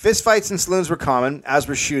 Fistfights in saloons were common, as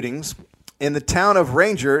were shootings. In the town of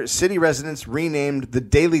Ranger, city residents renamed the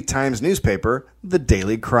Daily Times newspaper the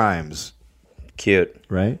Daily Crimes. Cute.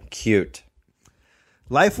 Right? Cute.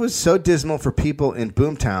 Life was so dismal for people in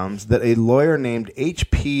boomtowns that a lawyer named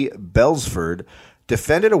H.P. Belsford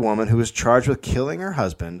defended a woman who was charged with killing her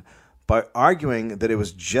husband by arguing that it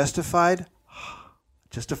was justifiable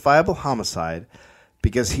homicide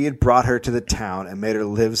because he had brought her to the town and made her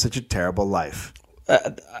live such a terrible life.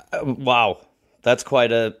 Wow. That's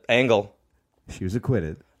quite an angle. She was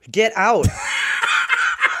acquitted. Get out.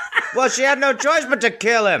 Well, she had no choice but to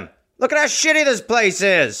kill him. Look at how shitty this place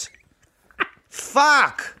is.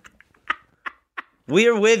 Fuck.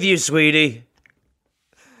 We're with you, sweetie.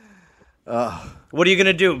 What are you going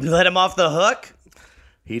to do? Let him off the hook?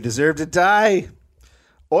 He deserved to die.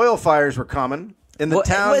 Oil fires were common in the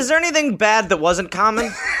town. Is there anything bad that wasn't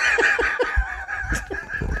common?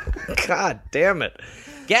 God damn it.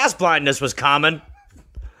 Gas blindness was common.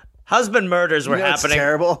 Husband murders were happening.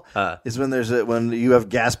 Terrible is when you have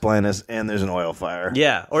gas blindness and there's an oil fire.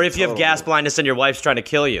 Yeah, or if you have gas blindness and your wife's trying to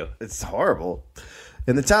kill you. It's horrible.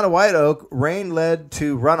 In the town of White Oak, rain led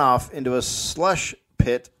to runoff into a slush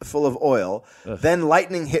pit full of oil. Ugh. Then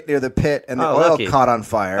lightning hit near the pit and the oil caught on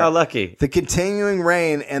fire. Oh, lucky. The continuing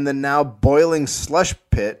rain and the now boiling slush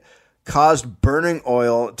pit caused burning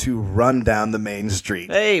oil to run down the main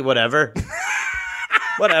street. Hey, whatever.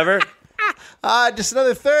 Whatever. Just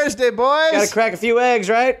another Thursday, boys. Gotta crack a few eggs,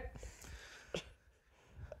 right?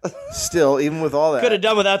 Still, even with all that. Could have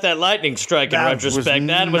done without that lightning strike in retrospect.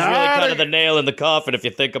 That was really kind of the nail in the coffin if you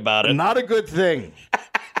think about it. Not a good thing.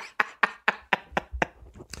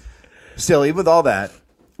 Still, even with all that,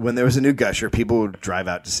 when there was a new gusher, people would drive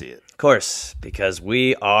out to see it. Of course, because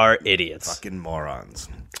we are idiots. Fucking morons.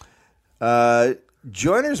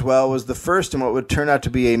 Joiner's Well was the first in what would turn out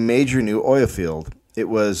to be a major new oil field. It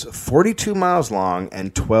was 42 miles long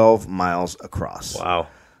and 12 miles across. Wow.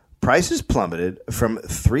 Prices plummeted from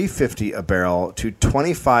 $3.50 a barrel to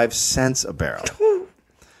 25 cents a barrel.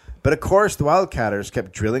 But of course, the Wildcatters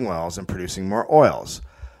kept drilling wells and producing more oils.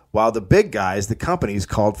 While the big guys, the companies,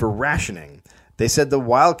 called for rationing. They said the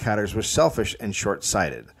Wildcatters were selfish and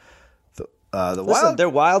short-sighted. They're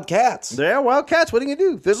wildcats. They're wildcats. What are you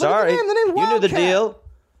going to do? Sorry. The name's you knew the deal.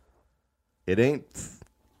 It ain't...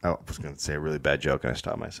 Oh, I was going to say a really bad joke, and I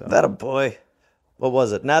stopped myself. That a boy. What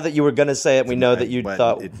was it? Now that you were going to say it, we know that you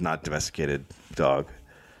thought... It's not domesticated dog.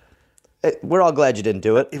 We're all glad you didn't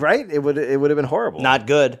do it. Right? It would have been horrible. Not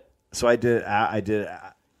good. So I did...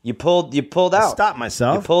 You pulled out. I stopped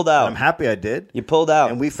myself. You pulled out. I'm happy I did. You pulled out.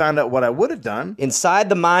 And we found out what I would have done. Inside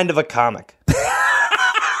the mind of a comic.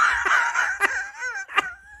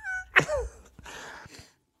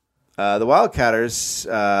 The Wildcatters...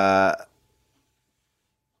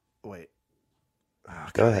 Wait. Oh,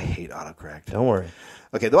 God, Go ahead. I hate autocorrect. Don't worry.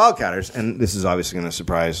 Okay, the Wildcatters, and this is obviously going to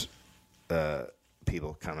surprise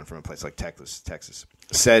people coming from a place like Texas,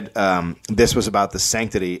 said this was about the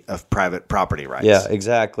sanctity of private property rights. Yeah,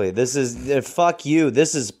 exactly. This is, fuck you.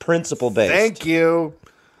 This is principle-based. Thank you.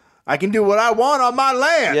 I can do what I want on my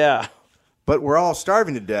land. Yeah. But we're all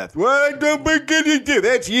starving to death. What can you do?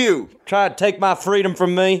 That's you. Try to take my freedom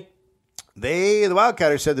from me. The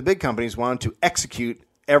Wildcatters said the big companies wanted to execute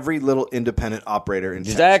every little independent operator in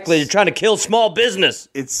Exactly. Texas. You're trying to kill small business.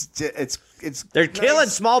 They're killing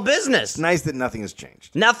small business. It's nice that nothing has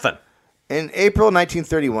changed. Nothing. In April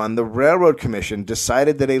 1931, the Railroad Commission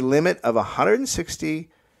decided that a limit of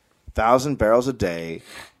 160,000 barrels a day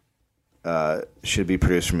should be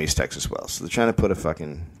produced from East Texas wells. So they're trying to put a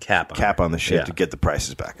fucking cap on the shit to get the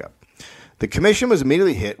prices back up. The commission was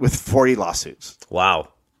immediately hit with 40 lawsuits. Wow.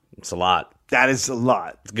 It's a lot. That is a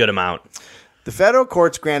lot. It's a good amount. The federal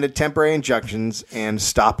courts granted temporary injunctions and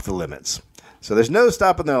stopped the limits. So there's no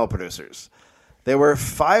stopping the oil producers. There were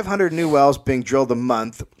 500 new wells being drilled a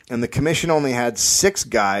month, and the commission only had 6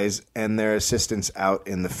 guys and their assistants out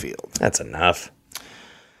in the field. That's enough.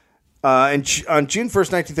 On June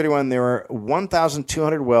 1st, 1931, there were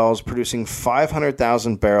 1,200 wells producing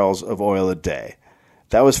 500,000 barrels of oil a day.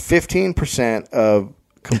 That was 15% of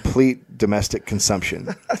complete domestic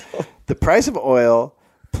consumption. The price of oil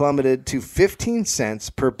plummeted to 15 cents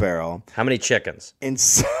per barrel. How many chickens? In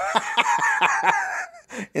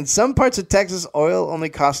some parts of Texas, oil only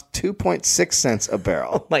cost 2.6 cents a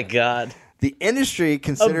barrel. Oh, my God. The industry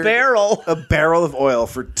considered a barrel of oil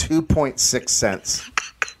for 2.6 cents.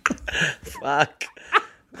 Fuck.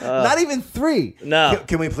 Not even 3. No.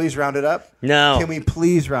 Can we please round it up? No. Can we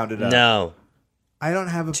please round it up? No. I don't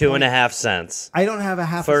have a 2.5 cents. I don't have a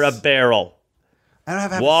half for a barrel. I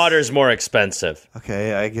don't have Water's more expensive.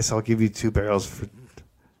 Okay, I guess I'll give you 2 barrels for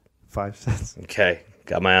 5 cents. Okay,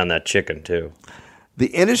 got my eye on that chicken too. The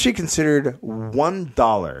industry considered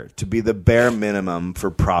 $1 to be the bare minimum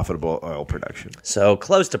for profitable oil production. So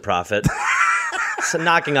close to profit. So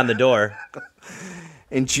knocking on the door.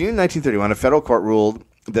 In June 1931, a federal court ruled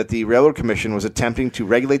that the Railroad Commission was attempting to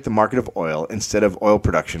regulate the market of oil instead of oil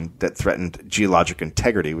production that threatened geologic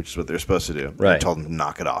integrity, which is what they're supposed to do. Right. They told them to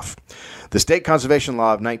knock it off. The State Conservation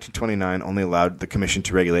Law of 1929 only allowed the commission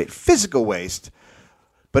to regulate physical waste,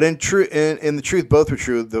 but in the truth, both were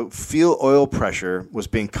true. The fuel oil pressure was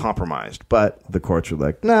being compromised, but the courts were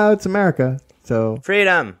like, no, it's America, so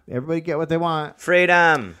Freedom. everybody get what they want.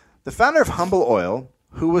 Freedom. The founder of Humble Oil,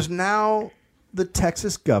 who was now the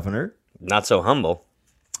Texas governor, Not so humble.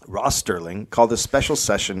 Ross Sterling, called a special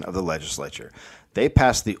session of the legislature. They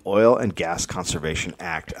passed the Oil and Gas Conservation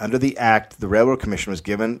Act. Under the act, the Railroad Commission was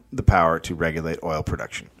given the power to regulate oil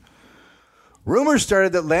production. Rumors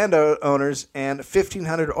started that landowners and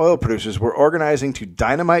 1,500 oil producers were organizing to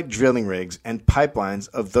dynamite drilling rigs and pipelines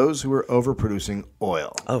of those who were overproducing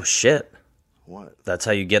oil. Oh, shit. What? That's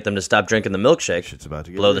how you get them to stop drinking the milkshake. Shit's about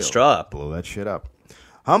to get Blow the real. straw up. Blow that shit up.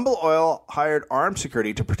 Humble Oil hired armed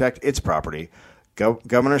security to protect its property.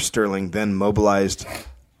 Governor Sterling then mobilized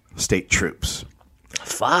state troops.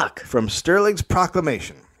 Fuck. From Sterling's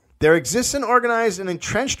proclamation, there exists an organized and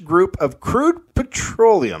entrenched group of crude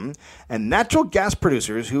petroleum and natural gas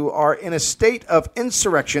producers who are in a state of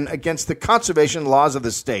insurrection against the conservation laws of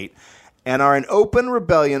the state and are in open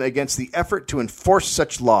rebellion against the effort to enforce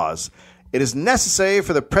such laws. It is necessary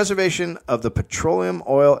for the preservation of the petroleum,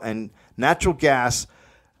 oil, and natural gas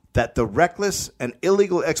that the reckless and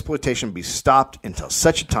illegal exploitation be stopped until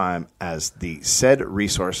such a time as the said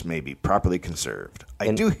resource may be properly conserved.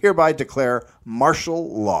 I do hereby declare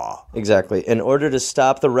martial law. Exactly. In order to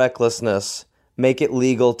stop the recklessness, make it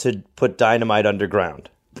legal to put dynamite underground.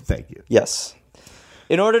 Thank you. Yes.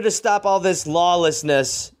 In order to stop all this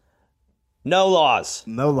lawlessness, no laws.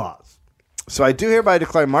 No laws. So I do hereby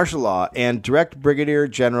declare martial law and direct Brigadier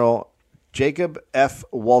General Jacob F.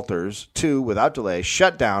 Walters to, without delay,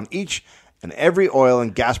 shut down each and every oil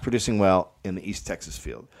and gas producing well in the East Texas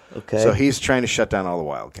field. Okay. So he's trying to shut down all the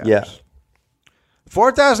wildcatters. Yeah.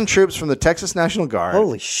 4,000 troops from the Texas National Guard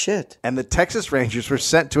Holy shit. and the Texas Rangers were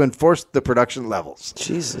sent to enforce the production levels.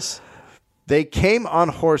 Jesus. They came on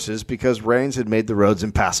horses because rains had made the roads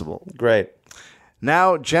impassable. Great.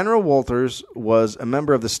 Now, General Walters was a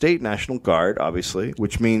member of the State National Guard, obviously,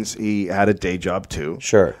 which means he had a day job, too.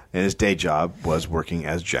 Sure. And his day job was working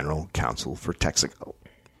as General Counsel for Texaco.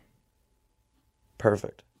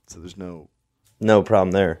 Perfect. So there's no issue.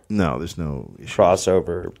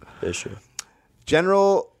 Crossover issue.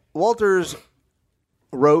 General Walters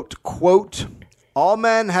wrote, quote, all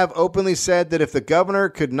men have openly said that if the governor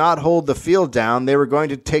could not hold the field down, they were going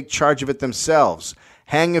to take charge of it themselves.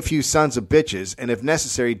 Hang a few sons of bitches, and if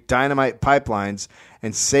necessary, dynamite pipelines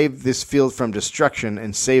and save this field from destruction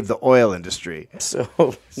and save the oil industry. So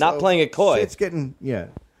not playing it coy. It's getting, yeah.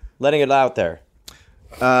 Letting it out there.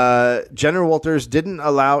 General Walters didn't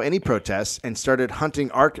allow any protests and started hunting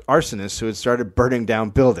arsonists who had started burning down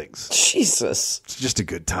buildings. Jesus. It's just a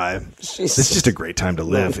good time. Jesus. It's just a great time to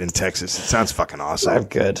live in Texas. It sounds fucking awesome. I'm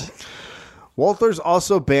good. Walters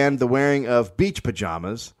also banned the wearing of beach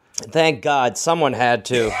pajamas. Thank God someone had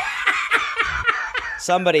to.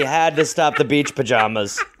 Somebody had to stop the beach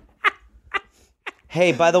pajamas.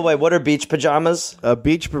 Hey, by the way, what are beach pajamas?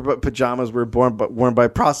 Beach pajamas were worn by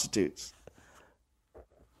prostitutes.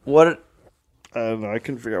 What? I don't know. I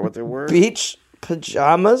couldn't figure out what they were. Beach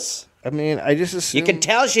pajamas? I mean, I just assumed... You can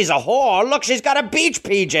tell she's a whore. Look, she's got a beach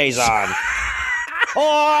PJs on.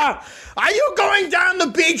 Whore! Are you going down the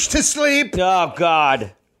beach to sleep? Oh,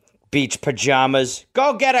 God. Beach pajamas.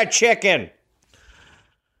 Go get a chicken.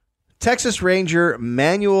 Texas Ranger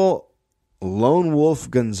Manuel Lone Wolf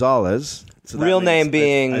Gonzalez. So that Real name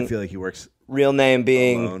being... I feel like he works Real name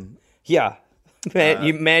being... alone. Yeah.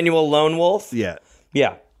 Manuel Lone Wolf? Yeah.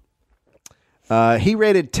 Yeah. He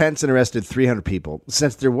raided tents and arrested 300 people.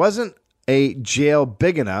 Since there wasn't a jail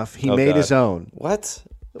big enough, he made God. his own. What?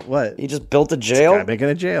 What? He just built a jail? Guy making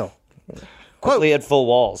a jail. Quote, he had full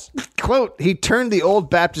walls. Quote, he turned the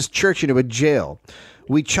old Baptist church into a jail.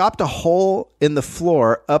 We chopped a hole in the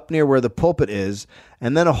floor up near where the pulpit is,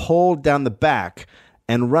 and then a hole down the back,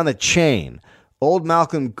 and run a chain. Old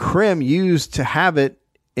Malcolm Crim used to have it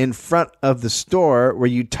in front of the store where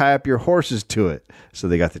you tie up your horses to it. So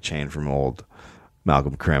they got the chain from old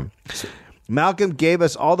Malcolm Crim. Malcolm gave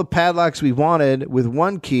us all the padlocks we wanted with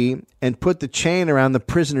one key and put the chain around the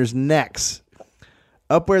prisoners' necks.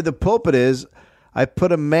 Up where the pulpit is, I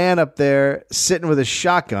put a man up there sitting with a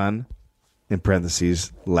shotgun, in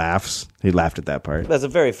parentheses, laughs. He laughed at that part. That's a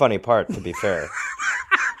very funny part, to be fair.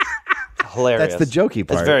 Hilarious. That's the jokey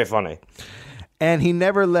part. It's very funny. And he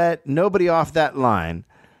never let nobody off that line.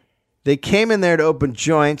 They came in there to open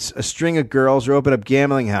joints, a string of girls, or open up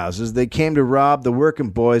gambling houses. They came to rob the working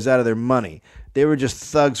boys out of their money. They were just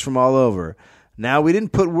thugs from all over. Now, we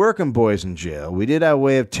didn't put working boys in jail. We did our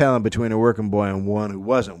way of telling between a working boy and one who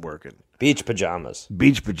wasn't working. Beach pajamas.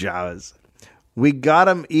 Beach pajamas. We got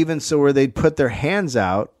them even so where they'd put their hands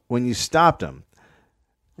out when you stopped them.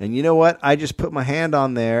 And you know what? I just put my hand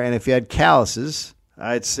on there, and if you had calluses,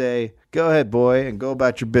 I'd say, go ahead, boy, and go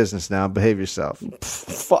about your business now and behave yourself.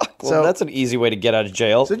 Fuck. Well, that's an easy way to get out of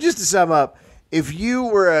jail. So just to sum up, if you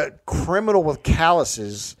were a criminal with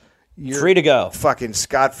calluses, you're free to go. Fucking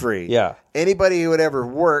scot-free. Yeah. Anybody who had ever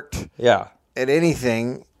worked at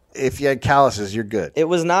anything, if you had calluses, you're good. It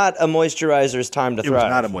was not a moisturizer's time to thrive. It was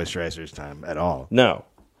not a moisturizer's time at all. No.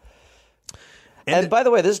 And by the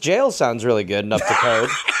way, this jail sounds really good and up to code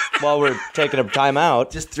while we're taking a time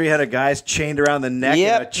out. Just 300 guys chained around the neck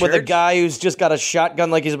in a church? With a guy who's just got a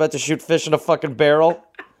shotgun like he's about to shoot fish in a fucking barrel.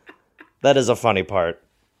 That is a funny part.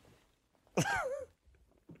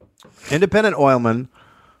 Independent oilman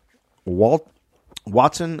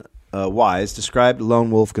Watson Wise described Lone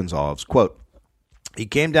Wolf Gonzalez, quote, he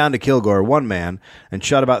came down to Kilgore, one man, and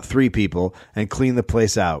shot about 3 people and cleaned the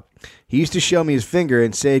place out. He used to show me his finger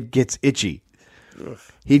and say it gets itchy. Ugh.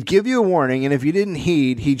 He'd give you a warning, and if you didn't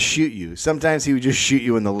heed, he'd shoot you. Sometimes he would just shoot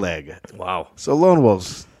you in the leg. Wow. So Lone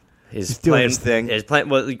Wolf's he's doing his thing. He's playing,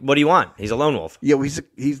 what do you want? He's a lone wolf. Yeah,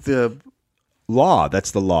 he's the law.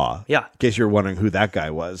 That's the law. Yeah. In case you're wondering who that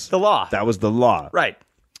guy was. The law. That was the law. Right.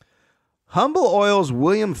 Humble Oil's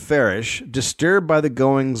William Farish, disturbed by the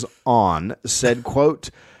goings-on, said, quote,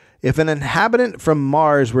 if an inhabitant from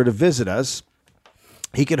Mars were to visit us,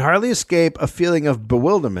 he could hardly escape a feeling of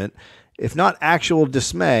bewilderment, if not actual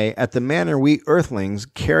dismay, at the manner we Earthlings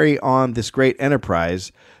carry on this great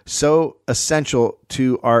enterprise, so essential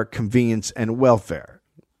to our convenience and welfare.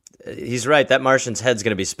 He's right. That Martian's head's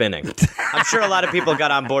going to be spinning. I'm sure a lot of people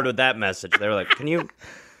got on board with that message. They were like, can you...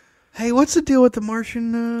 Hey, what's the deal with the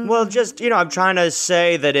Martian? Well, just, I'm trying to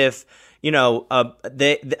say that if,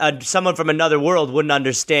 someone from another world wouldn't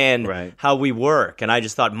understand how we work. And I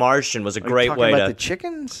just thought Martian was a great way to... about the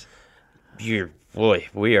chickens? Boy,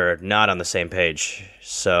 we are not on the same page.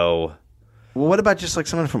 So... Well, what about just like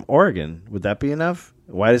someone from Oregon? Would that be enough?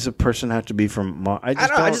 Why does a person have to be from Mars?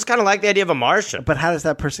 I just kind of like the idea of a Martian. But how does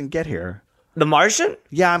that person get here? The Martian?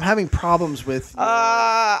 Yeah, I'm having problems with...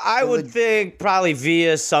 I would think probably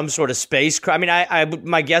via some sort of spacecraft. I mean,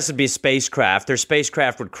 my guess would be a spacecraft. Their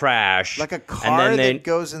spacecraft would crash. Like a car that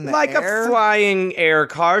goes in the air? Like a flying air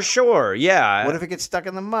car, sure, yeah. What if it gets stuck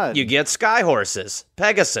in the mud? You get sky horses.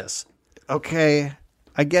 Pegasus. Okay,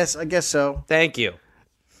 I guess so. Thank you.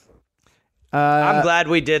 I'm glad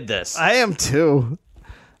we did this. I am too.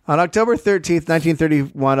 On October 13th,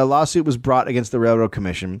 1931, a lawsuit was brought against the Railroad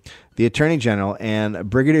Commission, the Attorney General, and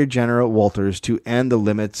Brigadier General Walters to end the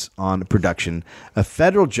limits on production. A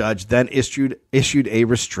federal judge then issued a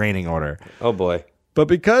restraining order. Oh, boy. But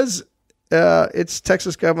because it's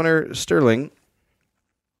Texas Governor Sterling,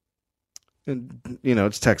 and,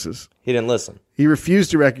 it's Texas. He didn't listen. He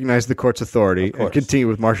refused to recognize the court's authority and continue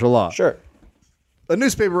with martial law. Sure. A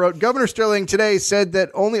newspaper wrote, Governor Sterling today said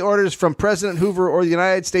that only orders from President Hoover or the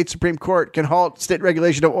United States Supreme Court can halt state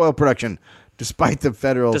regulation of oil production, despite the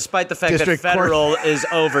fact that federal is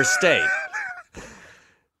over state.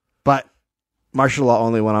 But martial law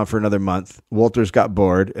only went on for another month. Walters got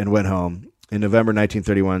bored and went home. In November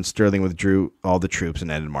 1931, Sterling withdrew all the troops and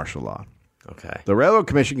ended martial law. Okay. The Railroad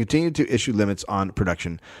Commission continued to issue limits on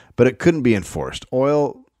production, but it couldn't be enforced.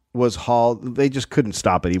 Oil was hauled. They just couldn't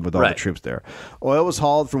stop it even with all the troops there. Oil was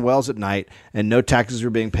hauled from wells at night, and no taxes were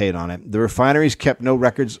being paid on it. The refineries kept no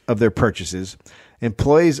records of their purchases.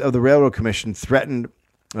 Employees of the Railroad Commission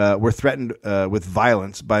were threatened with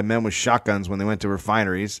violence by men with shotguns when they went to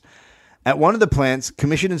refineries. At one of the plants,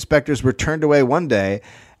 commission inspectors were turned away one day,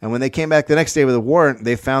 and when they came back the next day with a warrant,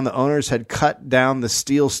 they found the owners had cut down the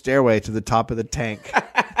steel stairway to the top of the tank.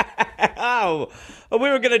 Oh, well, we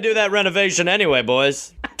were going to do that renovation anyway,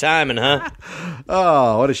 boys. Timing, huh?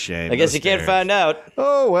 Oh, what a shame. I guess you can't find out.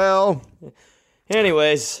 Oh, well.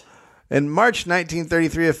 Anyways. In March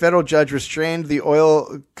 1933, a federal judge restrained the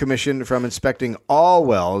Oil Commission from inspecting all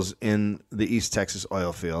wells in the East Texas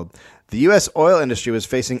oil field. The U.S. oil industry was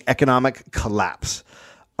facing economic collapse.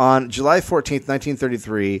 On July 14th,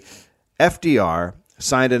 1933, FDR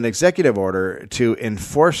signed an executive order to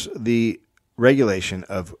enforce the regulation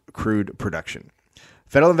of crude production.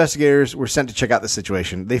 Federal investigators were sent to check out the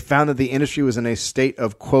situation. They found that the industry was in a state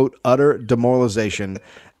of, quote, utter demoralization,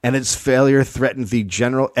 and its failure threatened the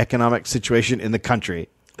general economic situation in the country.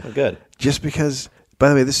 Oh, good. Just because, by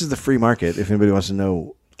the way, this is the free market, if anybody wants to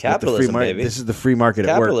know Capitalism, baby. This is the free market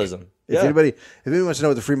Capitalism. at work. Yeah. If anybody wants to know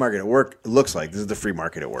what the free market at work looks like, this is the free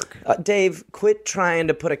market at work. Dave, quit trying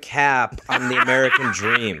to put a cap on the American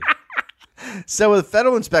dream. So with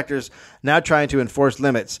federal inspectors now trying to enforce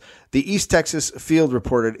limits, the East Texas field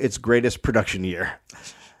reported its greatest production year.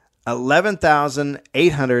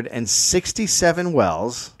 11,867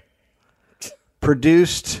 wells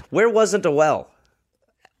produced. Where wasn't a well?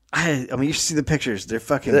 I mean, you see the pictures. They're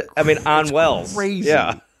fucking. On wells. Crazy.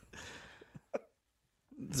 Yeah.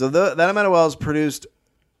 So that amount of wells produced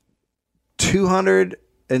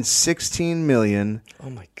 216 million. Oh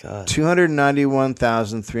my God.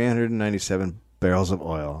 291,397 barrels of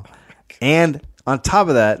oil, and on top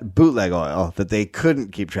of that, bootleg oil that they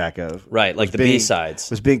couldn't keep track of. Right, like the B-sides.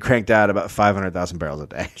 Was being cranked out about 500,000 barrels a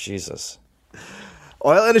day. Jesus.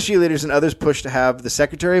 Oil industry leaders and others pushed to have the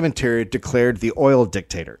Secretary of Interior declared the oil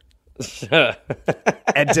dictator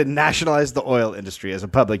and to nationalize the oil industry as a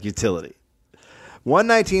public utility. One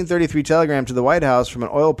 1933 telegram to the White House from an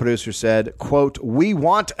oil producer said, quote, "We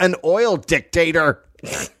want an oil dictator."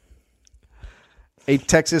 A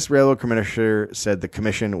Texas railroad commissioner said the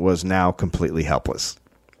commission was now completely helpless.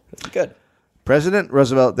 Good. President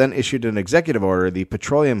Roosevelt then issued an executive order, the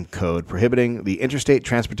Petroleum Code, prohibiting the interstate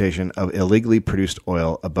transportation of illegally produced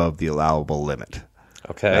oil above the allowable limit.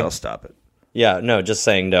 Okay. That'll stop it. Yeah, no, just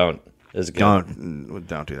saying don't is good.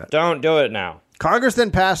 Don't do that. Don't do it now. Congress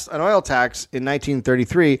then passed an oil tax in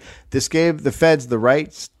 1933. This gave the feds the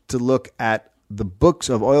rights to look at the books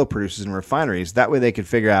of oil producers and refineries. That way they could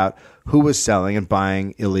figure out who was selling and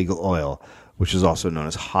buying illegal oil, which is also known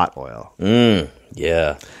as hot oil.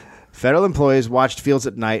 Yeah. Federal employees watched fields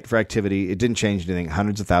at night for activity. It didn't change anything.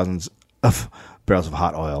 Hundreds of thousands of barrels of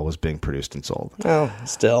hot oil was being produced and sold. Well,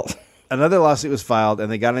 still. Another lawsuit was filed,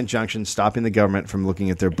 and they got an injunction stopping the government from looking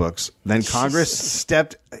at their books. Then Congress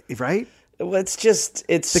stepped, right? Well, it's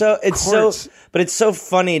so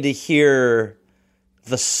funny to hear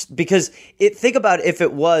because think about if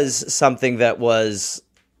it was something that was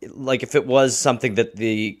like, if it was something that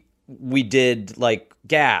we did like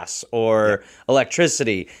gas or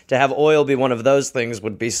electricity, to have oil be one of those things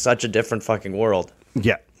would be such a different fucking world.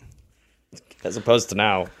 Yeah. As opposed to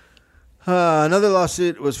now. Another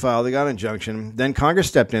lawsuit was filed. They got an injunction. Then Congress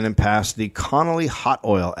stepped in and passed the Connolly Hot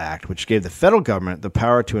Oil Act, which gave the federal government the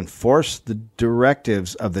power to enforce the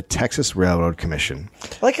directives of the Texas Railroad Commission. I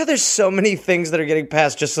like how there's so many things that are getting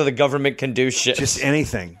passed just so the government can do shit. Just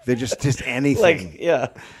anything. They're just anything. Like, yeah.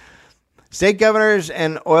 State governors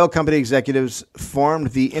and oil company executives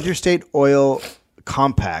formed the Interstate Oil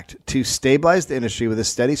Compact to stabilize the industry with a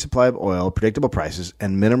steady supply of oil, predictable prices,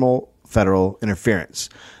 and minimal federal interference.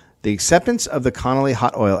 The acceptance of the Connolly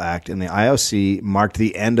Hot Oil Act in the IOC marked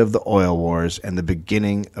the end of the oil wars and the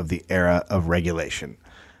beginning of the era of regulation.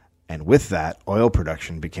 And with that, oil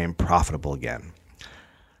production became profitable again.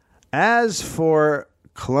 As for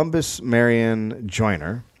Columbus Marion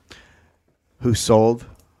Joyner, who sold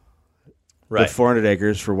the 400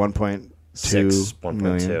 acres for $1.2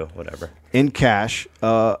 million whatever. In cash,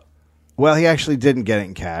 well, he actually didn't get it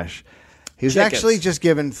in cash. He was actually just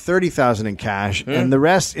given $30,000 in cash, and the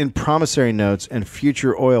rest in promissory notes and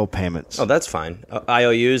future oil payments. Oh, that's fine.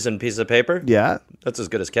 IOUs and piece of paper? Yeah. That's as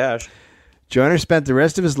good as cash. Joyner spent the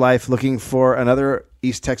rest of his life looking for another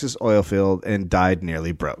East Texas oil field and died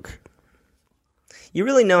nearly broke. You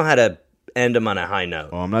really know how to end them on a high note.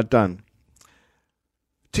 Oh, I'm not done.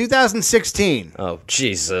 2016. Oh,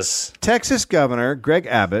 Jesus. Texas Governor Greg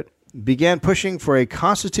Abbott began pushing for a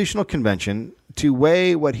constitutional convention to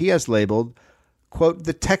weigh what he has labeled, quote,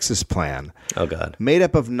 the Texas Plan. Oh, God. Made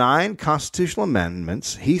up of 9 constitutional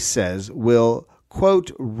amendments, he says will,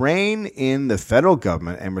 quote, rein in the federal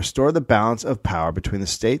government and restore the balance of power between the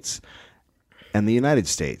states and the United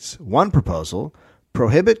States. One proposal,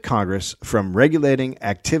 prohibit Congress from regulating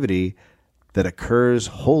activity that occurs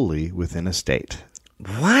wholly within a state.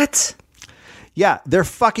 What? Yeah, they're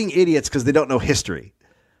fucking idiots because they don't know history.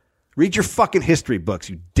 Read your fucking history books,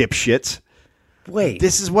 you dipshits. Wait.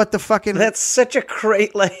 This is what the fucking... That's such a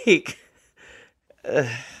great, like...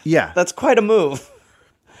 yeah. That's quite a move.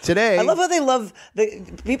 Today... I love how they love... The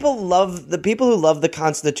people who love the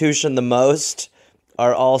Constitution the most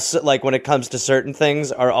are also, like, when it comes to certain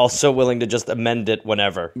things, are also willing to just amend it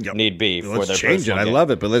whenever need be for their change it. I love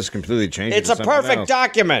it, but let's completely change it. It's a perfect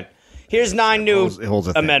document. Here's 9 new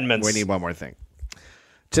amendments. We need one more thing.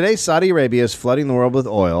 Today, Saudi Arabia is flooding the world with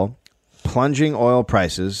oil, plunging oil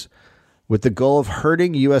prices, with the goal of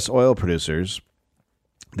hurting U.S. oil producers.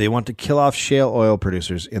 They want to kill off shale oil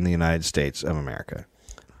producers in the United States of America.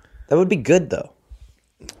 That would be good, though.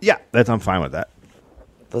 Yeah, I'm fine with that.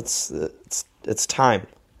 It's time.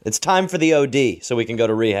 It's time for the OD so we can go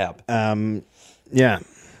to rehab. Yeah.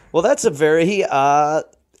 Well, that's a very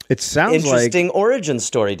It sounds interesting origin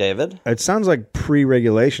story, David. It sounds like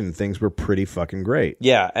pre-regulation things were pretty fucking great.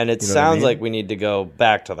 Yeah, and it sounds like we need to go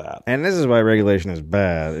back to that. And this is why regulation is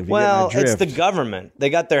bad. If you Well, get my it's drift. the government. They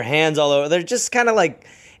got their hands all over. They're just kind of like,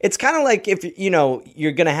 it's kind of like if,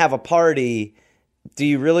 you're going to have a party, do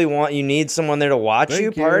you really you need someone there to watch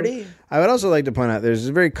you party? I would also like to point out there's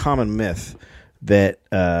a very common myth that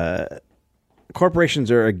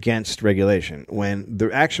corporations are against regulation, when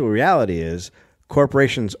the actual reality is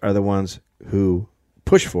corporations are the ones who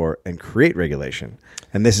push for and create regulation.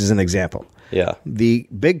 And this is an example. Yeah. The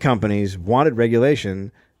big companies wanted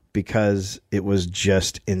regulation because it was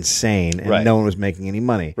just insane and no one was making any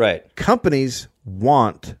money. Right. Companies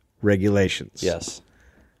want regulations. Yes.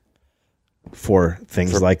 For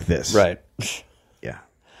things like this. Right. Yeah.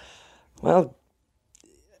 Well,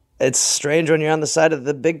 it's strange when you're on the side of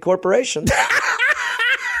the big corporations.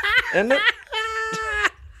 Isn't it?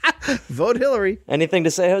 Vote Hillary. Anything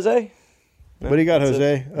to say, Jose? What do you got,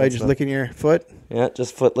 Jose? Are you just licking your foot? Yeah,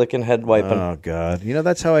 just foot licking, head wiping. Oh, God.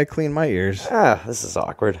 That's how I clean my ears. This is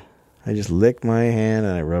awkward. I just lick my hand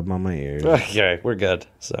and I rub them on my ears. Okay, we're good.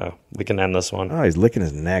 So we can end this one. Oh, he's licking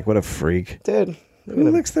his neck. What a freak. Dude.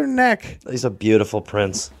 Who licks their neck? He's a beautiful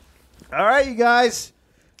prince. All right, you guys.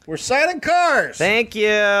 We're silent cars. Thank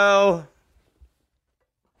you.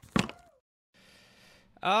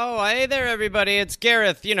 Oh, hey there, everybody. It's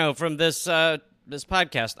Gareth, from this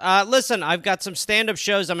podcast. Listen, I've got some stand-up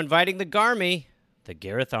shows I'm inviting the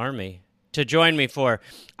Gareth Army, to join me for.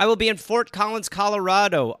 I will be in Fort Collins,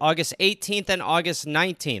 Colorado, August 18th and August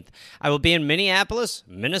 19th. I will be in Minneapolis,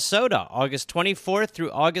 Minnesota, August 24th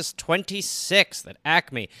through August 26th at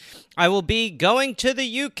Acme. I will be going to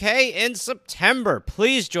the UK in September.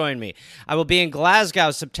 Please join me. I will be in Glasgow,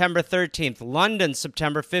 September 13th, London,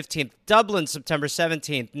 September 15th, Dublin, September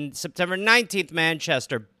 17th, and September 19th,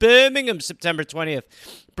 Manchester, Birmingham, September 20th,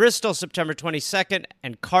 Bristol, September 22nd,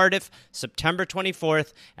 and Cardiff, September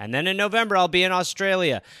 24th. And then in November, I'll be in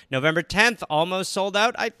Australia. November 10th, almost sold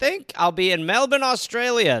out, I think. I'll be in Melbourne,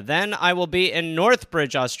 Australia. Then I will be in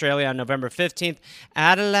Northbridge, Australia on November 15th.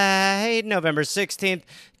 Adelaide, November 16th.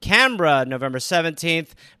 Canberra, November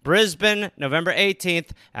 17th. Brisbane, November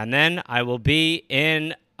 18th. And then I will be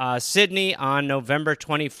in Sydney on November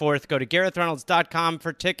 24th. Go to GarethReynolds.com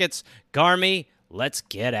for tickets. Garmy, let's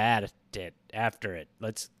get at it after it.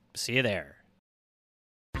 Let's see you there.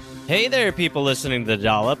 Hey there, people listening to The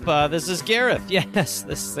Dollop. This is Gareth. Yes,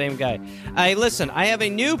 this same guy. Listen, I have a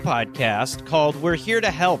new podcast called We're Here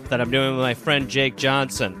to Help that I'm doing with my friend Jake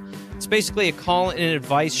Johnson. It's basically a call and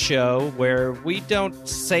advice show where we don't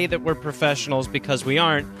say that we're professionals because we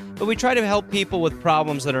aren't, but we try to help people with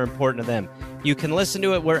problems that are important to them. You can listen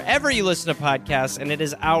to it wherever you listen to podcasts, and it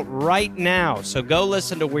is out right now. So go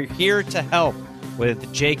listen to We're Here to Help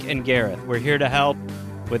with Jake and Gareth. We're Here to Help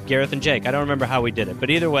with Gareth and Jake. I don't remember how we did it, but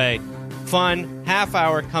either way, fun, half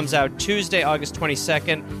hour, comes out Tuesday, August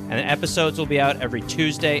 22nd, and the episodes will be out every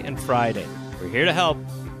Tuesday and Friday. We're Here to Help